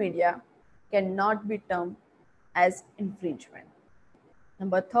public media cannot be termed as infringement.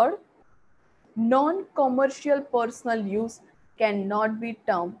 Number third, non-commercial personal use cannot be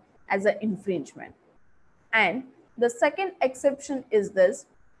termed as an infringement. And the second exception is this: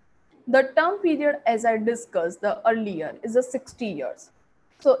 the term period, as I discussed the earlier, is a 60 years.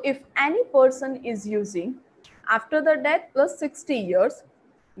 So if any person is using after the death plus 60 years,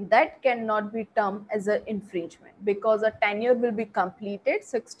 that cannot be termed as an infringement because a tenure will be completed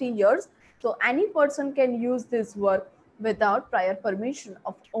 60 years. So any person can use this work without prior permission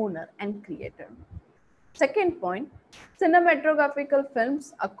of owner and creator. Second point, cinematographical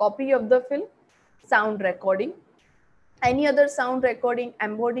films, a copy of the film, sound recording, any other sound recording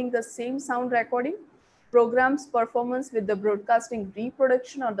embodying the same sound recording, programs performance with the broadcasting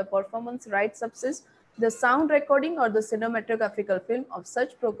reproduction or the performance right subsist the sound recording or the cinematographical film of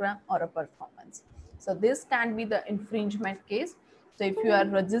such program or a performance. So this can be the infringement case. So if you are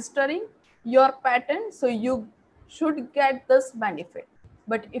registering your patent, so you should get this benefit.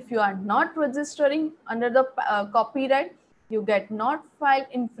 But if you are not registering under the copyright, you get not file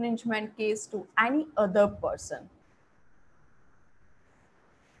infringement case to any other person.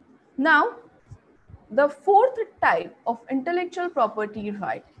 Now, the fourth type of intellectual property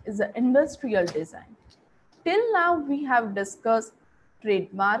right is the industrial design. Till now, we have discussed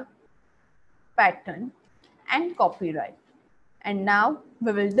trademark, patent, and copyright. And now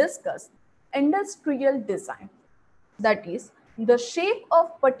we will discuss industrial design, that is, the shape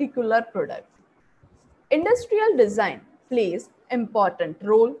of particular product. Industrial design plays important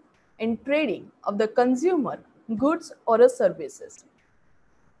role in trading of the consumer goods or services.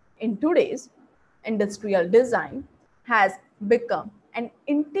 In today's industrial design has become an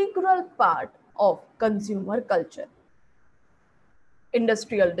integral part of consumer culture.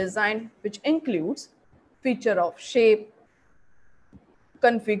 Industrial design, which includes feature of shape,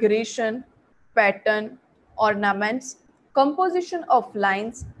 configuration, pattern, ornaments, composition of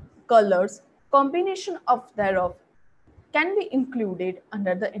lines, colors, combination of thereof, can be included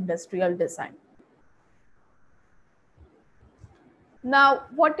under the industrial design. Now,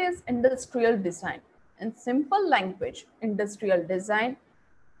 what is industrial design? In simple language, industrial design,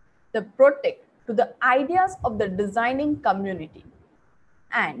 the protect to the ideas of the designing community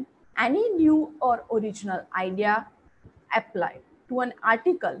and any new or original idea applied to an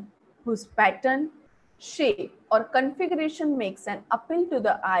article whose pattern, shape, or configuration makes an appeal to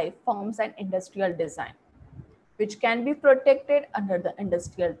the eye forms an industrial design, which can be protected under the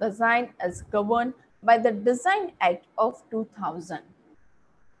industrial design as governed by the Design Act of 2000.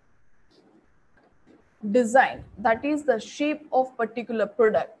 Design, that is the shape of particular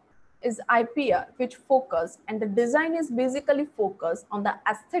product, is IPR, which focus, and the design is basically focused on the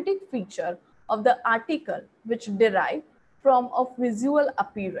aesthetic feature of the article which derive from a visual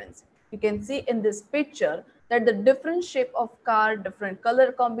appearance. You can see in this picture that the different shape of car, different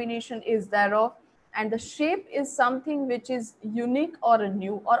color combination is thereof, and the shape is something which is unique or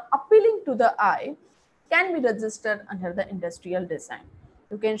new or appealing to the eye, can be registered under the industrial design.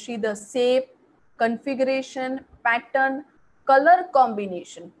 You can see the shape, configuration, pattern, color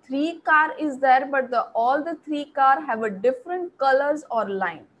combination. 3 car is there, but all the 3 car have a different colors or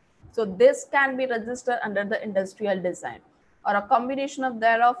line. So this can be registered under the industrial design, or a combination of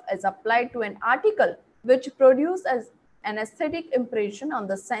thereof is applied to an article which produce as an aesthetic impression on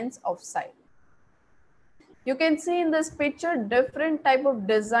the sense of sight. You can see in this picture different type of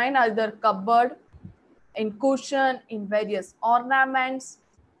design, either cupboard, in cushion, in various ornaments,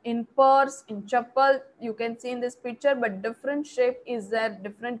 in purse, in chappal. You can see in this picture, but different shape is there,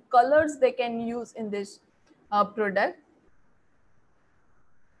 different colors they can use in this product.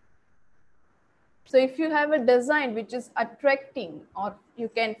 So if you have a design which is attracting, or you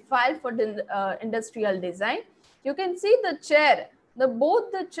can file for the industrial design, you can see the chair, both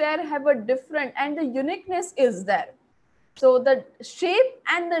the chair have a different, and the uniqueness is there. So the shape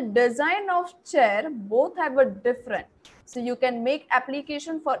and the design of chair both have a different. So you can make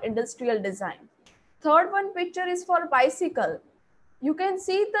application for industrial design. Third one picture is for bicycle. You can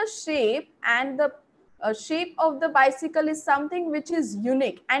see the shape, and the shape of the bicycle is something which is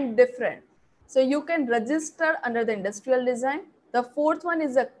unique and different. So you can register under the industrial design. The fourth one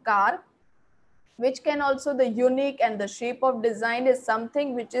is a car, which can also the unique, and the shape of design is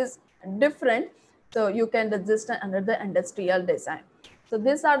something which is different. So you can register under the industrial design. So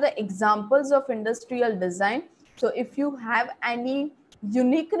these are the examples of industrial design. So if you have any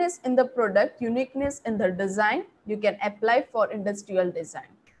uniqueness in the product, uniqueness in the design, you can apply for industrial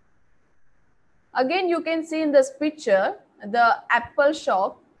design. Again, you can see in this picture, the Apple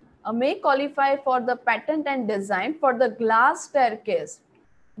shop may qualify for the patent and design for the glass staircase.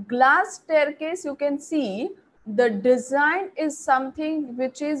 Glass staircase, you can see the design is something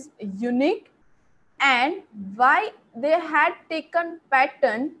which is unique. And why they had taken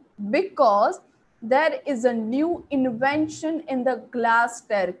patent? Because there is a new invention in the glass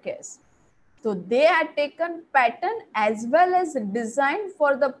staircase. So they had taken pattern as well as design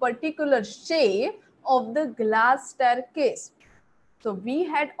for the particular shape of the glass staircase. So we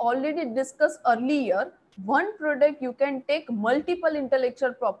had already discussed earlier, one product you can take multiple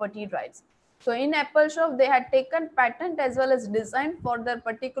intellectual property rights. So in Apple shop, they had taken patent as well as design for their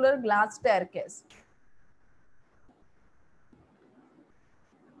particular glass staircase.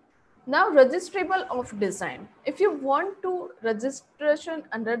 Now, registrable of design. If you want to registration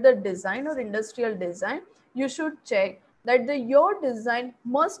under the design or industrial design, you should check that your design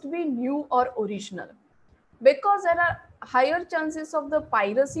must be new or original, because there are higher chances of the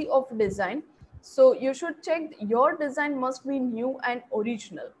piracy of design. So you should check your design must be new and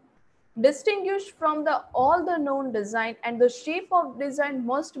original, distinguished from the all the known design, and the shape of design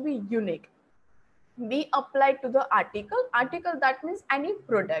must be unique. Be applied to the article, that means any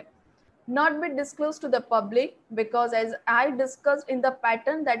product, not be disclosed to the public, because as I discussed in the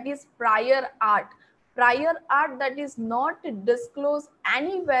pattern, that is prior art that is not disclosed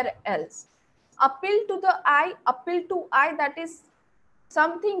anywhere else. Appeal to the eye, that is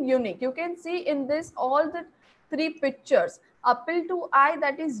something unique. You can see in this all the three pictures, appeal to eye,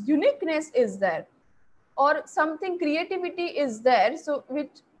 that is uniqueness is there, or something creativity is there, so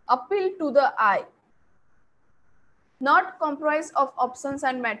which appeal to the eye, not comprised of options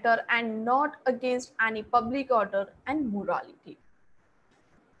and matter, and not against any public order and morality.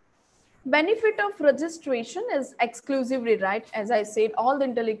 Benefit of registration is exclusively right. As I said, all the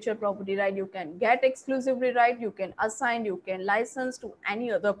intellectual property right you can get exclusively right, you can assign, you can license to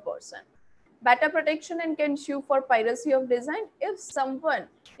any other person. Better protection and can sue for piracy of design. If someone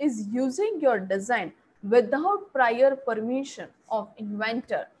is using your design without prior permission of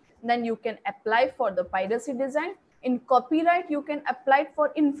inventor, then you can apply for the piracy design. In copyright, you can apply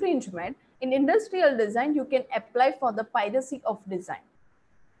for infringement. In industrial design, you can apply for the piracy of design.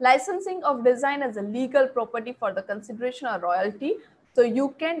 Licensing of design as a legal property for the consideration or royalty. So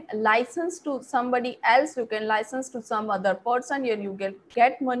you can license to somebody else, you can license to some other person, and you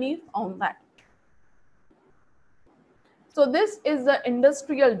get money on that. So this is the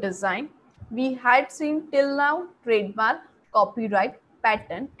industrial design. We had seen till now trademark, copyright,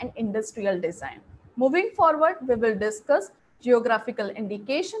 patent, and industrial design. Moving forward, we will discuss geographical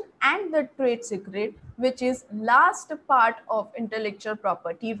indication and the trade secret, which is last part of intellectual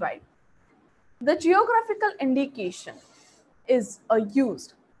property right. The geographical indication is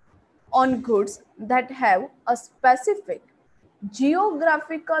used on goods that have a specific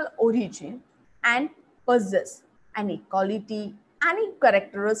geographical origin and possess any quality, any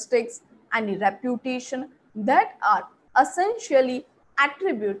characteristics, any reputation that are essentially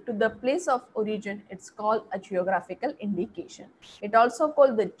attribute to the place of origin. It's called a geographical indication. It also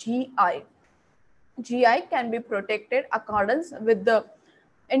called the GI. GI can be protected accordance with the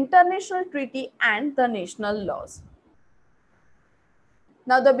international treaty and the national laws.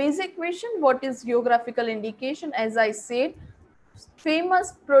 Now the basic question, what is geographical indication? As I said,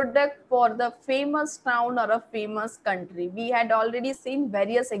 famous product for the famous town or a famous country. We had already seen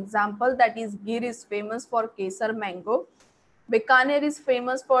various examples, that is Gir is famous for Kesar mango, Bikaner is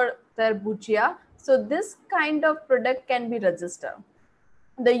famous for their bhujia. So this kind of product can be registered.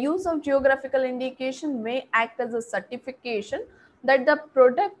 The use of geographical indication may act as a certification that the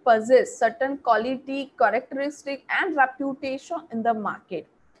product possesses certain quality, characteristic, and reputation in the market,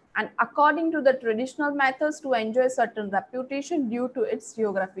 and according to the traditional methods to enjoy certain reputation due to its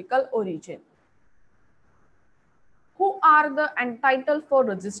geographical origin. who are the entitled for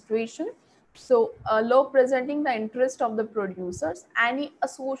registration. So a law presenting the interest of the producers. Any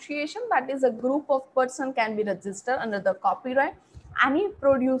association, that is a group of person, can be registered under the copyright. Any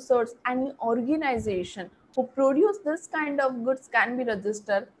producers, any organization who produce this kind of goods can be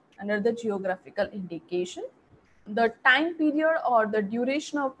registered under the geographical indication. The time period or the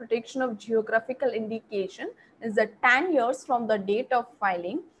duration of protection of geographical indication is the 10 years from the date of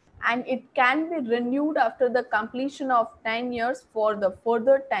filing, and it can be renewed after the completion of 10 years for the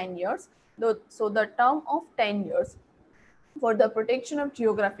further 10 years. So the term of 10 years for the protection of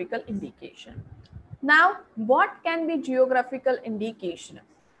geographical indication. Now, what can be geographical indication?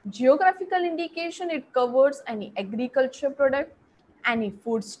 Geographical indication, it covers any agriculture product, any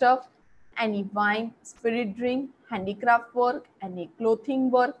foodstuff, any wine, spirit drink, handicraft work, any clothing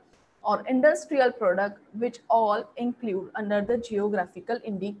work, or industrial product, which all include under the geographical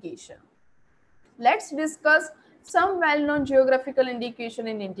indication. Let's discuss some well-known geographical indication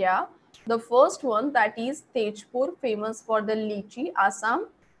in India. The first one, that is Tejpur, famous for the lychee, Assam.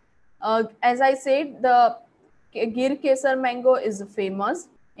 As I said, the Gir Kesar mango is famous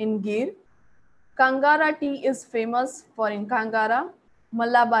in Gir. Kangara tea is famous for in Kangara.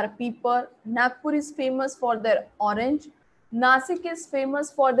 Malabar pepper. Nagpur is famous for their orange. Nasik is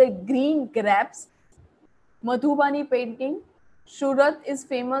famous for their green grapes. Madhubani painting. Surat is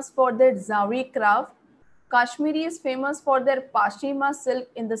famous for their zari craft. Kashmiri is famous for their pashima silk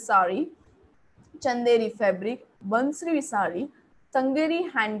in the sari. Chanderi fabric, Bansri sari,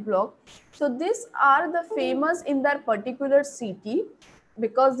 Tangeri hand block. So these are the famous in their particular city,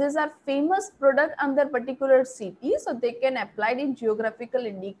 because these are famous product on their particular city, so they can apply in geographical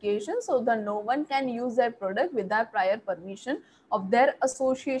indication, so that no one can use their product without prior permission of their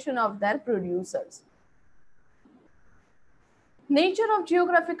association of their producers. Nature of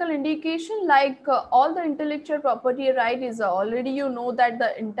geographical indication, like all the intellectual property right is already, you know that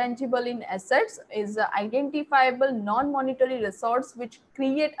the intangible in assets is identifiable non-monetary resource which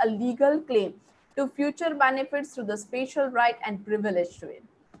create a legal claim to future benefits to the spatial right and privilege to it.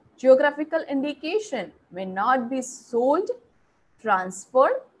 Geographical indication may not be sold,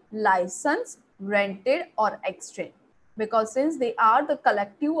 transferred, licensed, rented, or exchanged, because since they are the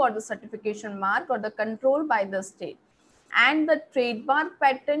collective or the certification mark or the control by the state. And the trademark,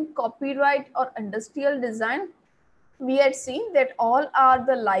 patent, copyright, or industrial design, we had seen that all are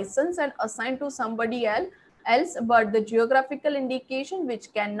the license and assigned to somebody else, but the geographical indication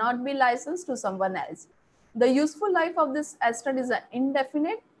which cannot be licensed to someone else. The useful life of this asset is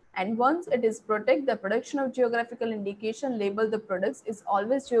indefinite, and once it is protected, the production of geographical indication label the products is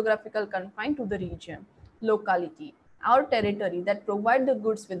always geographical confined to the region, locality, or territory that provide the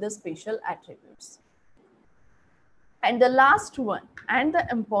goods with the spatial attributes. And the last one, and the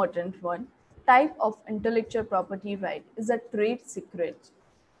important one, type of intellectual property right is a trade secret.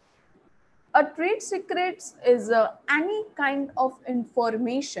 A trade secret is any kind of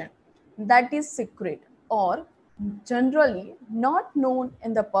information that is secret or generally not known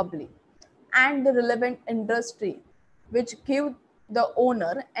in the public and the relevant industry, which give the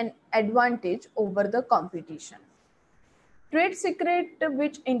owner an advantage over the competition. Trade secret,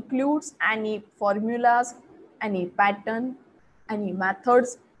 which includes any formulas, any pattern, any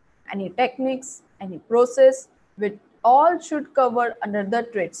methods, any techniques, any process, which all should cover under the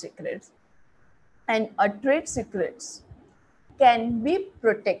trade secrets. And a trade secrets can be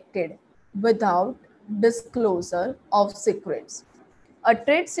protected without disclosure of secrets. A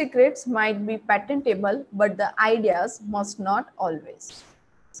trade secrets might be patentable, but the ideas must not always.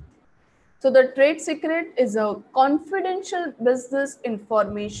 So the trade secret is a confidential business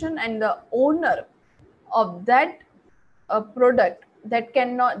information, and the owner of that product that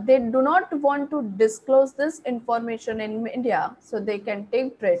cannot, they do not want to disclose this information in media, so they can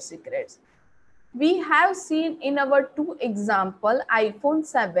take trade secrets. We have seen in our two example, iPhone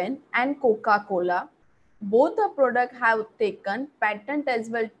 7 and Coca-Cola, both the product have taken patent as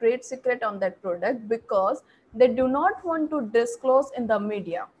well trade secret on that product because they do not want to disclose in the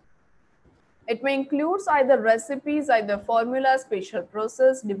media. It may include either recipes, either formulas, special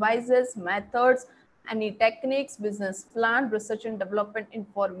process, devices, methods, any techniques, business plan, research and development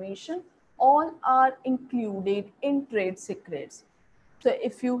information, all are included in trade secrets. So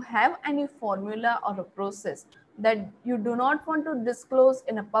if you have any formula or a process that you do not want to disclose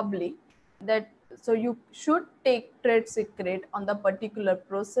in a public, so you should take trade secret on the particular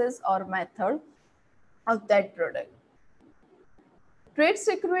process or method of that product. Trade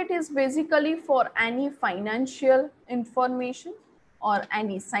secret is basically for any financial information or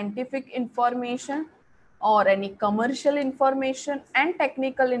any scientific information or any commercial information and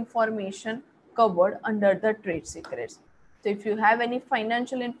technical information covered under the trade secrets. So if you have any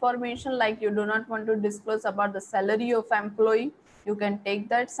financial information, like you do not want to disclose about the salary of employee, you can take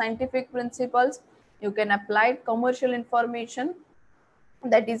that. Scientific principles, you can apply commercial information,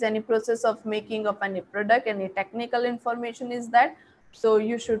 that is any process of making of any product, any technical information is that. So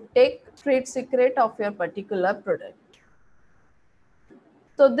you should take trade secret of your particular product.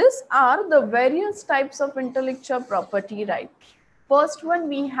 So these are the various types of intellectual property right. First one,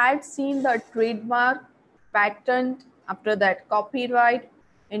 we had seen the trademark, patent, after that copyright,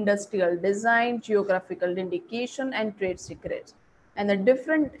 industrial design, geographical indication, and trade secrets. And the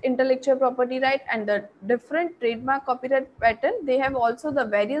different intellectual property right and the different trademark, copyright, patent, they have also the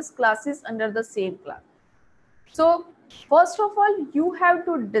various classes under the same class. So first of all, you have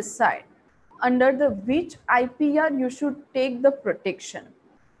to decide under the which IPR you should take the protection.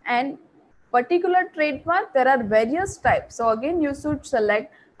 And particular trademark, there are various types. So again, you should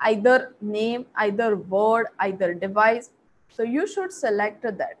select either name, either word, either device. So you should select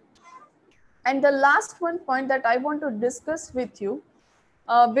that. And the last one point that I want to discuss with you,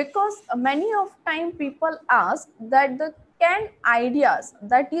 because many of time people ask that the can ideas,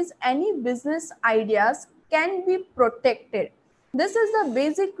 that is any business ideas, can be protected. This is the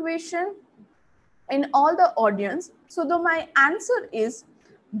basic question in all the audience. So my answer is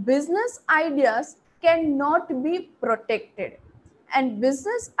business ideas cannot be protected and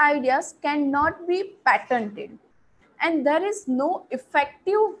business ideas cannot be patented, and there is no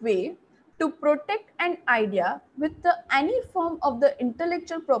effective way to protect an idea with any form of the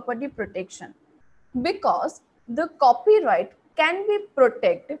intellectual property protection, because the copyright can be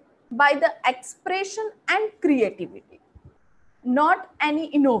protected by the expression and creativity, not any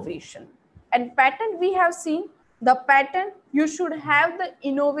innovation. And patent, we have seen the patent, you should have the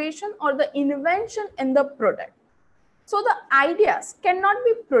innovation or the invention in the product. So the ideas cannot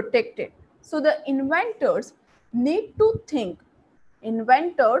be protected. So the inventors need to think.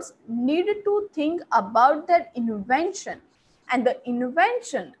 Inventors need to think about their invention, and the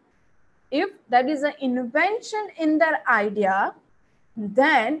invention, if there is an invention in their idea,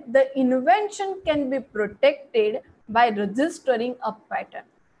 then the invention can be protected by registering a patent.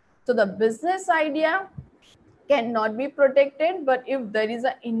 So the business idea cannot be protected, but if there is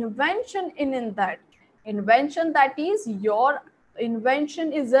an invention in that invention, that is your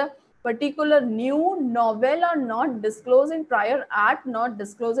invention is a particular new novel or not disclosed in prior art, not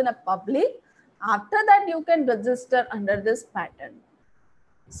disclosed in a public, after that you can register under this patent.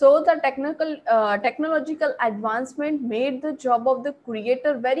 So the technological advancement made the job of the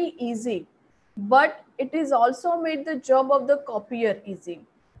creator very easy, but it is also made the job of the copier easy.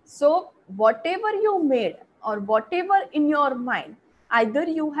 So whatever you made or whatever in your mind, either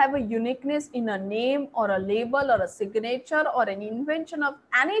you have a uniqueness in a name or a label or a signature or an invention of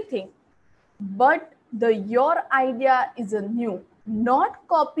anything, but your idea is a new, not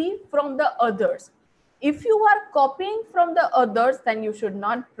copy from the others. If you are copying from the others, then you should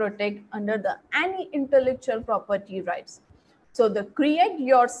not protect under the any intellectual property rights. So the create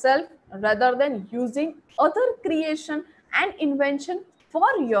yourself rather than using other creation and invention for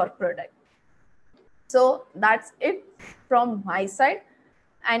your product. So that's it from my side.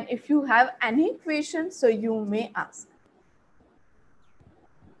 And if you have any questions, so you may ask.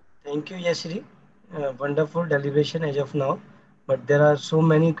 Thank you, Yashree. Wonderful deliberation as of now, but there are so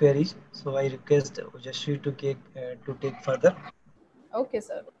many queries, so I request Yashree to take further. Okay,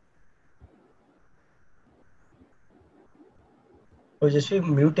 sir. तो Yashvi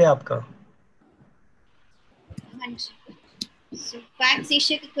mute है आपका. हाँ जी. So fact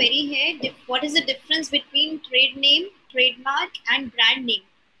शीर्षक की query है, what is the difference between trade name, trademark and brand name?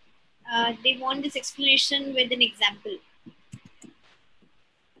 They want this explanation with an example.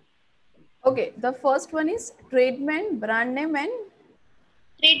 Okay, the first one is trade name, brand name, and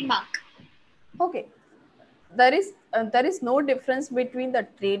trademark. Okay, there is no difference between the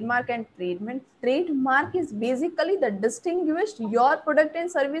trademark and trademark. Trademark is basically the distinguished your product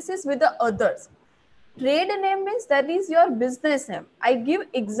and services with the others. Trade name means that is your business name. I give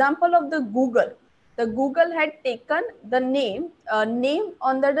example of the Google. The Google had taken the name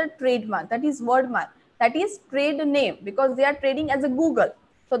under the trademark, that is word mark, that is trade name, because they are trading as a Google.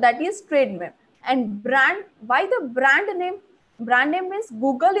 So that is trade name. And brand, why the brand name? Brand name means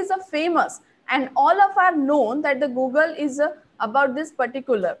Google is a famous, and all of are known that the Google is about this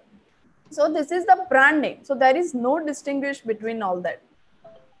particular. So this is the brand name. So there is no distinguish between all that.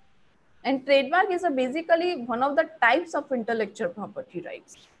 And trademark is basically one of the types of intellectual property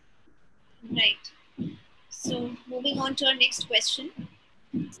rights. Right. So moving on to our next question.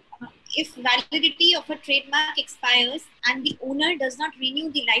 if validity of a trademark expires and the owner does not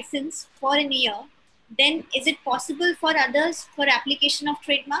renew the license for a year, then is it possible for others for application of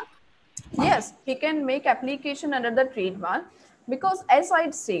trademark? Yes, he can make application under the trademark, because as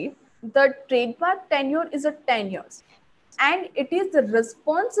I'd say, the trademark tenure is a 10 years, and it is the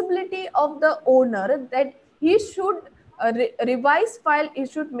responsibility of the owner that he should revise file, he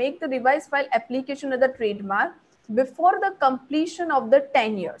should make the revise file application of the trademark before the completion of the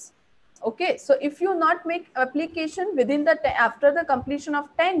 10 years. Okay, so if you not make application within the after the completion of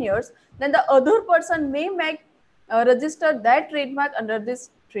 10 years, then the other person may make register that trademark under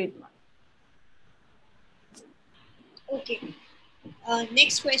this trademark. Okay.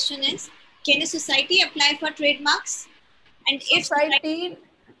 Next question is, can a society apply for trademarks? And if Society,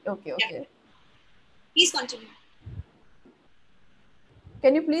 okay, yeah, okay. please continue.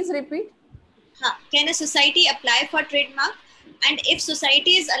 Can you please repeat? Can a society apply for trademark? And if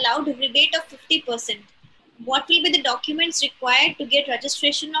society is allowed a rebate of 50%, what will be the documents required to get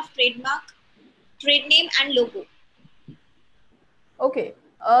registration of trademark, trade name, and logo? Okay,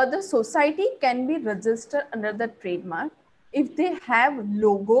 the society can be registered under the trademark if they have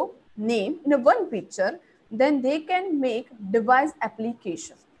logo, name in a one picture. Then they can make device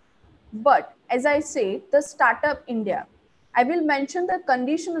application. But as I say, the Startup India, I will mention the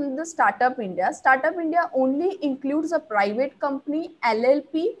condition in the Startup India. Startup India only includes a private company,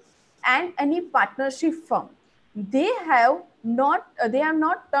 LLP, and any partnership firm. They are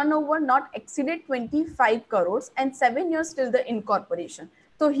not turnover not exceeded 25 crores and 7 years till the incorporation.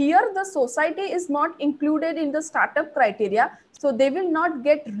 So here the society is not included in the startup criteria, so they will not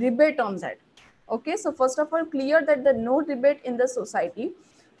get rebate on that. Okay, so first of all, clear that the no rebate in the society.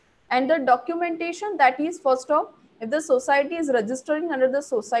 And the documentation, that is first of, if the society is registering under the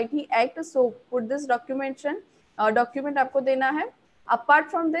society act, so put this documentation document आपको देना है. Apart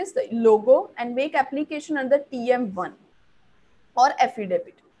from this, the logo, and make application under TM1 or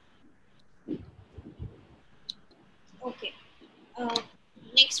affidavit. Okay.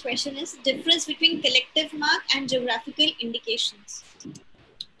 Next question is, difference between collective mark and geographical indications.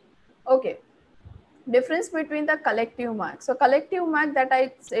 Okay, difference between the collective mark. So collective mark, that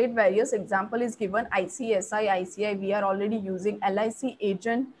I said various example is given, ICSI, ICI, we are already using LIC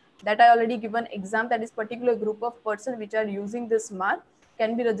agent, that I already given exam, that is particular group of person which are using this mark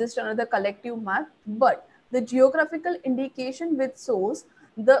can be registered under the collective mark. But the geographical indication which shows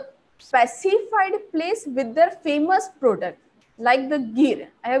the specified place with their famous product, like the Gir.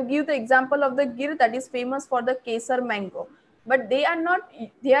 I have given the example of the Gir that is famous for the Kesar mango, but they are not,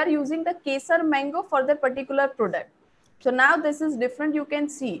 they are using the Kesar mango for their particular product. So now this is different. You can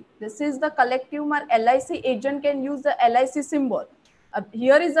see this is the collective mark. LIC agent can use the LIC symbol.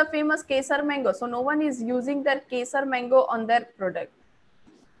 Here is the famous Kesar mango, so no one is using their Kesar mango on their product.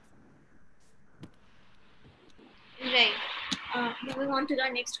 Right. Moving on to the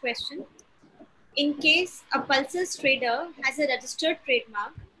next question. In case a pulses trader has a registered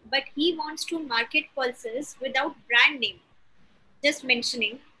trademark, but he wants to market pulses without brand name, just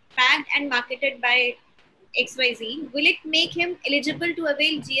mentioning packed and marketed by XYZ, will it make him eligible to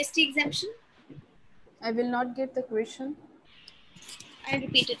avail GST exemption? I will not get the question. I'll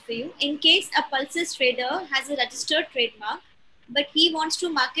repeat it for you. In case a pulses trader has a registered trademark, but he wants to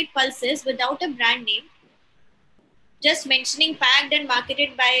market pulses without a brand name, just mentioning packed and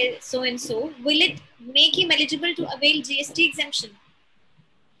marketed by so and so, will it make him eligible to avail GST exemption?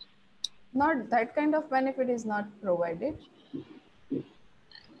 Not that kind of benefit is not provided.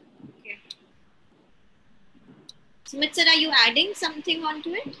 Okay. Sumit sir, are you adding something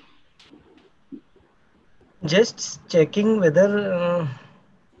onto it? Just checking whether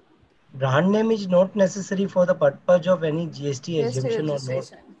brand name is not necessary for the purpose of any GST GST exemption or not.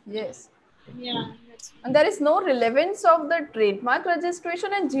 registration, yes. Yeah. And there is no relevance of the trademark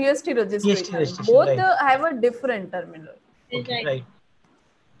registration and GST registration. GST registration, Both right. have a different terminal. Okay, Right. right.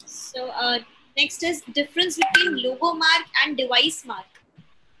 So next is difference between logo mark and device mark.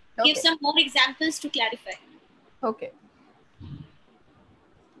 Give Okay. some more examples to clarify. Okay.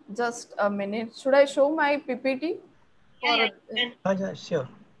 Just a minute. Should I show my PPT? Yeah, and Yeah, sure.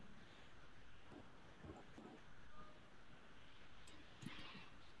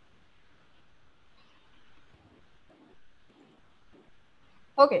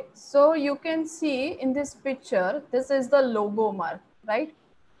 Okay, so you can see in this picture, this is the logo mark, right?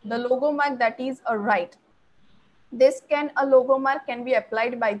 The logo mark, that is a right. This a logo mark can be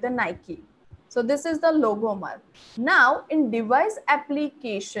applied by the Nike. So this is the logo mark. Now in device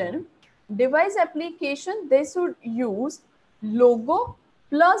application, they should use logo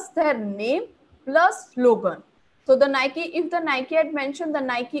plus their name plus slogan. So the Nike, if the Nike had mentioned the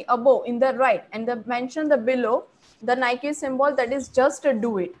Nike above in the right and the mentioned the below, the Nike symbol, that is just a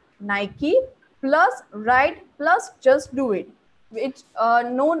do it. Nike plus right plus just do it, which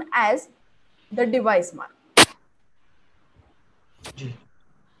known as the device mark. Ji.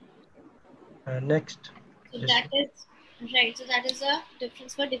 Next. So that Yashree. is right. So that is a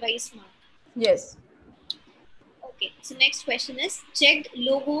difference for device mark. Yes. Okay. So next question is checked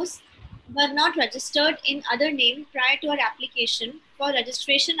logos were not registered in other name prior to our application for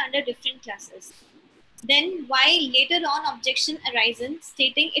registration under different classes. Then why later on objection arisen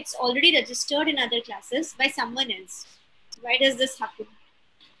stating it's already registered in other classes by someone else? Why does this happen?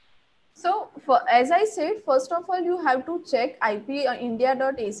 So, as I said, first of all, you have to check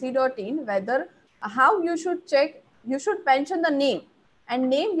ipindia.ac.in whether how you should check. You should mention the name and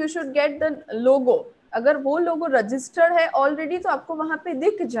name. You should get the logo. अगर वो logo registered है already तो आपको वहाँ पे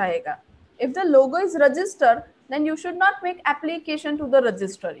दिख जाएगा. If the logo is registered, then you should not make application to the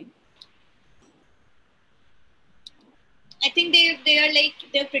registry. I think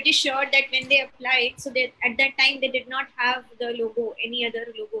they're pretty sure that when they applied, so they at that time they did not have the logo, any other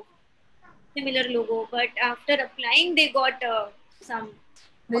logo, similar logo, but after applying they got some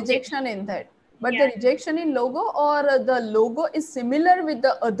Rejection in that. But Yeah. the rejection in logo or the logo is similar with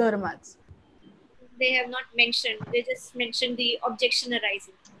the other marks. They have not mentioned. They just mentioned the objection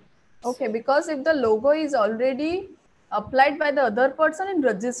arising. Okay, because if the logo is already applied by the other person and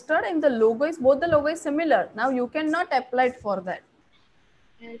registered and the logo is, both the logo is similar, now you cannot apply it for that.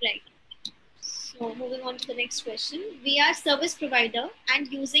 Right. So moving on to the next question. We are service provider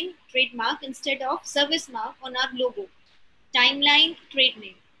and using trademark instead of service mark on our logo. Timeline, trade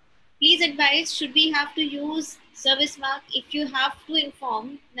name. Please advise, should we have to use service mark if you have to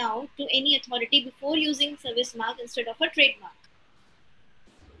inform now to any authority before using service mark instead of a trademark?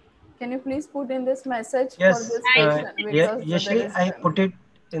 Can you please put in this message for Yes. this question, because there Yashree, is I put it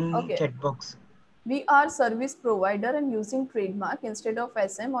in okay. chat box. We are service provider and using trademark instead of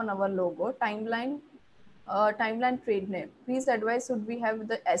SM on our logo. Timeline trade name. Please advise, should we have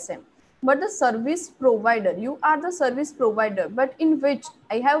the SM? But the service provider, you are the service provider, but in which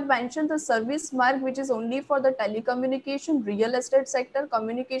I have mentioned the service mark, which is only for the telecommunication, real estate sector,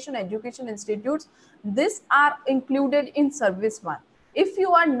 communication, education institutes. These are included in service mark. If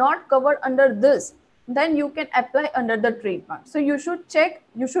you are not covered under this, then you can apply under the trademark. So you should check,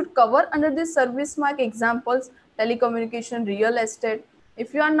 you should cover under this service mark examples, telecommunication, real estate.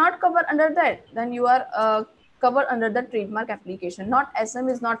 If you are not covered under that, then you are covered under the trademark application. Not SM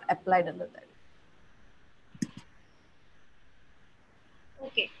is not applied under that.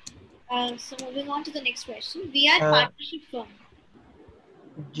 Okay. So moving on to the next question. We are Uh, partnership firm.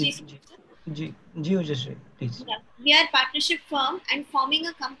 Ji, Ji, ji, ji, ji, Yashree, please. Yeah. We are partnership firm and forming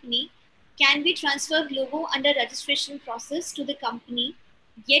a company. Can we transfer logo under registration process to the company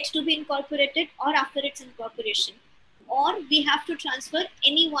yet to be incorporated or after its incorporation? Or we have to transfer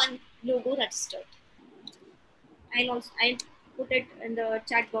any one logo registered? I'll put it in the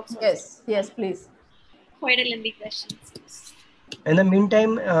chat box also. Yes, please. Quite a lengthy question. In the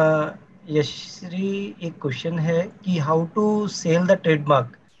meantime, Yashree, एक question है कि how to cell the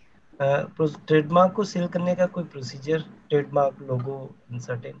trademark. Trademark को cell करने का कोई procedure, trademark लोगो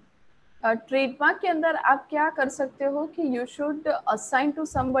इंसर्टेन. Trademark के अंदर आप क्या कर सकते हो कि you should assign to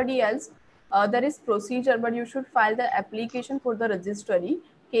somebody else. There is procedure, but you should file the application for the registry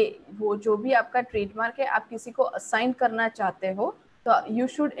कि वो जो भी आपका ट्रेडमार्क है आप किसी को असाइन करना चाहते हो, तो you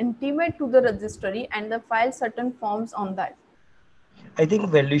should intimate to the registry and the file certain forms on that. I think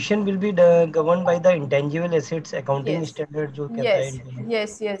valuation will be governed by the intangible assets accounting standard जो कहता है.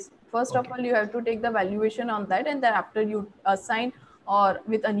 Yes. First of all, you have to take the valuation on that, and then after you assign or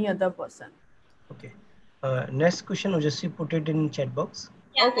with any other person. Okay. Next question, Ojasvi put it in chat box.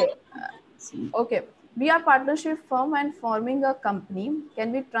 Yeah, okay. We are partnership firm and forming a company.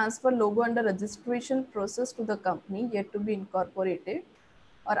 Can we transfer logo under registration process to the company yet to be incorporated,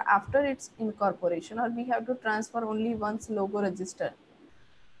 or after its incorporation, or we have to transfer only once logo registered?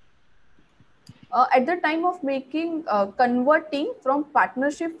 At the time of converting from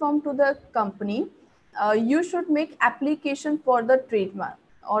partnership firm to the company, you should make application for the trademark,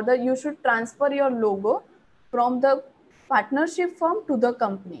 or you should transfer your logo from the partnership firm to the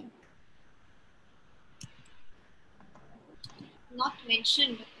company. Not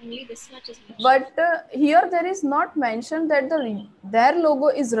mentioned, only this much is mentioned. But here there is not mentioned that their logo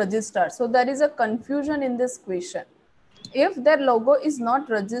is registered. So there is a confusion in this question. If their logo is not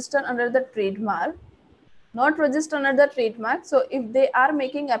registered under the trademark, so if they are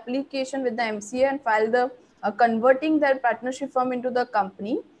making application with the MCA and file the converting their partnership firm into the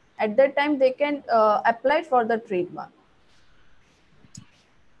company, at that time they can apply for the trademark.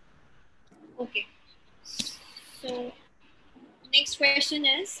 Okay. So next question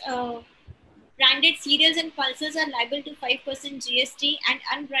is, branded cereals and pulses are liable to 5% GST, and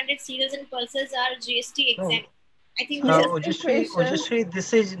unbranded cereals and pulses are GST No, exempt. I think this is Interesting question. Ojasvi,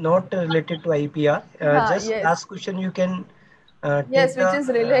 this is not related to IPR. Just Yes, last question, you can take yes, the which is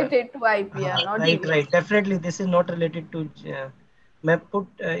related to IPR, not right, GST. right. Definitely, this is not related to. मैं put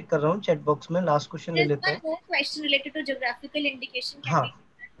कर रहा हूँ chat box में last question ले there's लेते one हैं. more question related to geographical indication. Can we हाँ, do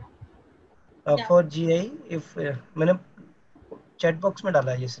that now? Yeah. for GI if मैंने chat box में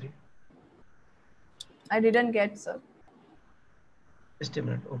डाला है यश्री. I didn't get, sir. Just a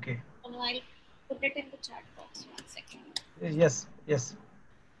minute. Okay. I'll put it in the chat box. 1 second. Yes, yes.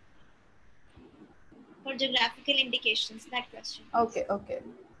 For geographical indications, that question. Okay, okay.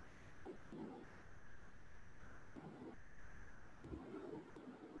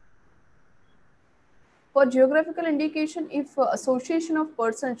 For geographical indication, if association of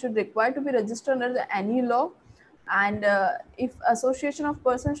persons should require to be registered under any law, and if association of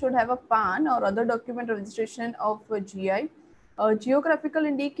persons should have a PAN or other document registration of GI, geographical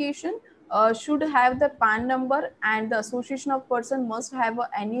indication should have the PAN number, and the association of person must have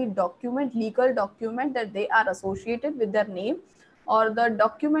any document, legal document that they are associated with their name, or the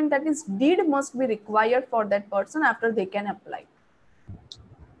document that is deed must be required for that person after they can apply.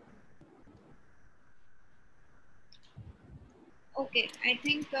 Okay, I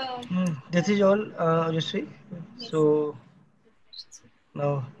think This is all, Ojasvi. yes. So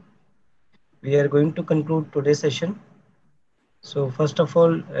now we are going to conclude today's session. So first of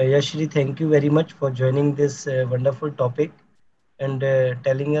all, Yashri, thank you very much for joining this wonderful topic and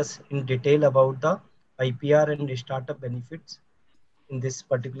telling us in detail about the IPR and startup benefits in this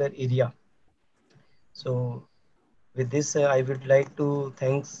particular area. So with this, I would like to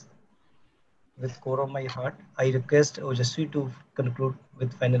thanks with core of my heart. I request Ojasvi to conclude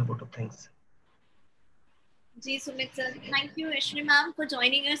with final vote of thanks. Ji Sumit sir, thank you, Yashree ma'am, for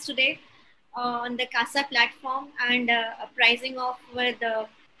joining us today on the CASA platform and apprising of with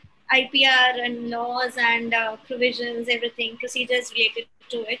IPR and laws and provisions, everything, procedures related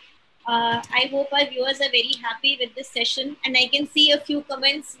to it. I hope our viewers are very happy with this session, and I can see a few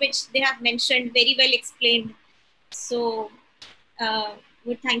comments which they have mentioned, very well explained. So,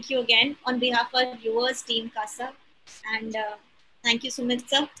 would thank you again on behalf of our viewers, Team CASA, and thank you, Sumit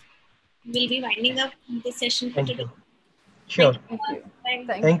sir. We'll be winding up this session for Thank today. you. Sure. Thank you. Thank you.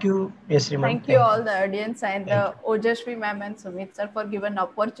 Bye. Thank Thank you, Yashri ma'am. Thank you Thank you. all the audience and Thank you. Ojashvi ma'am and Sumit sir for giving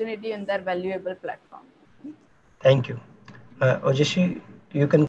opportunity in their valuable platform. Thank you. Ojasvi, you can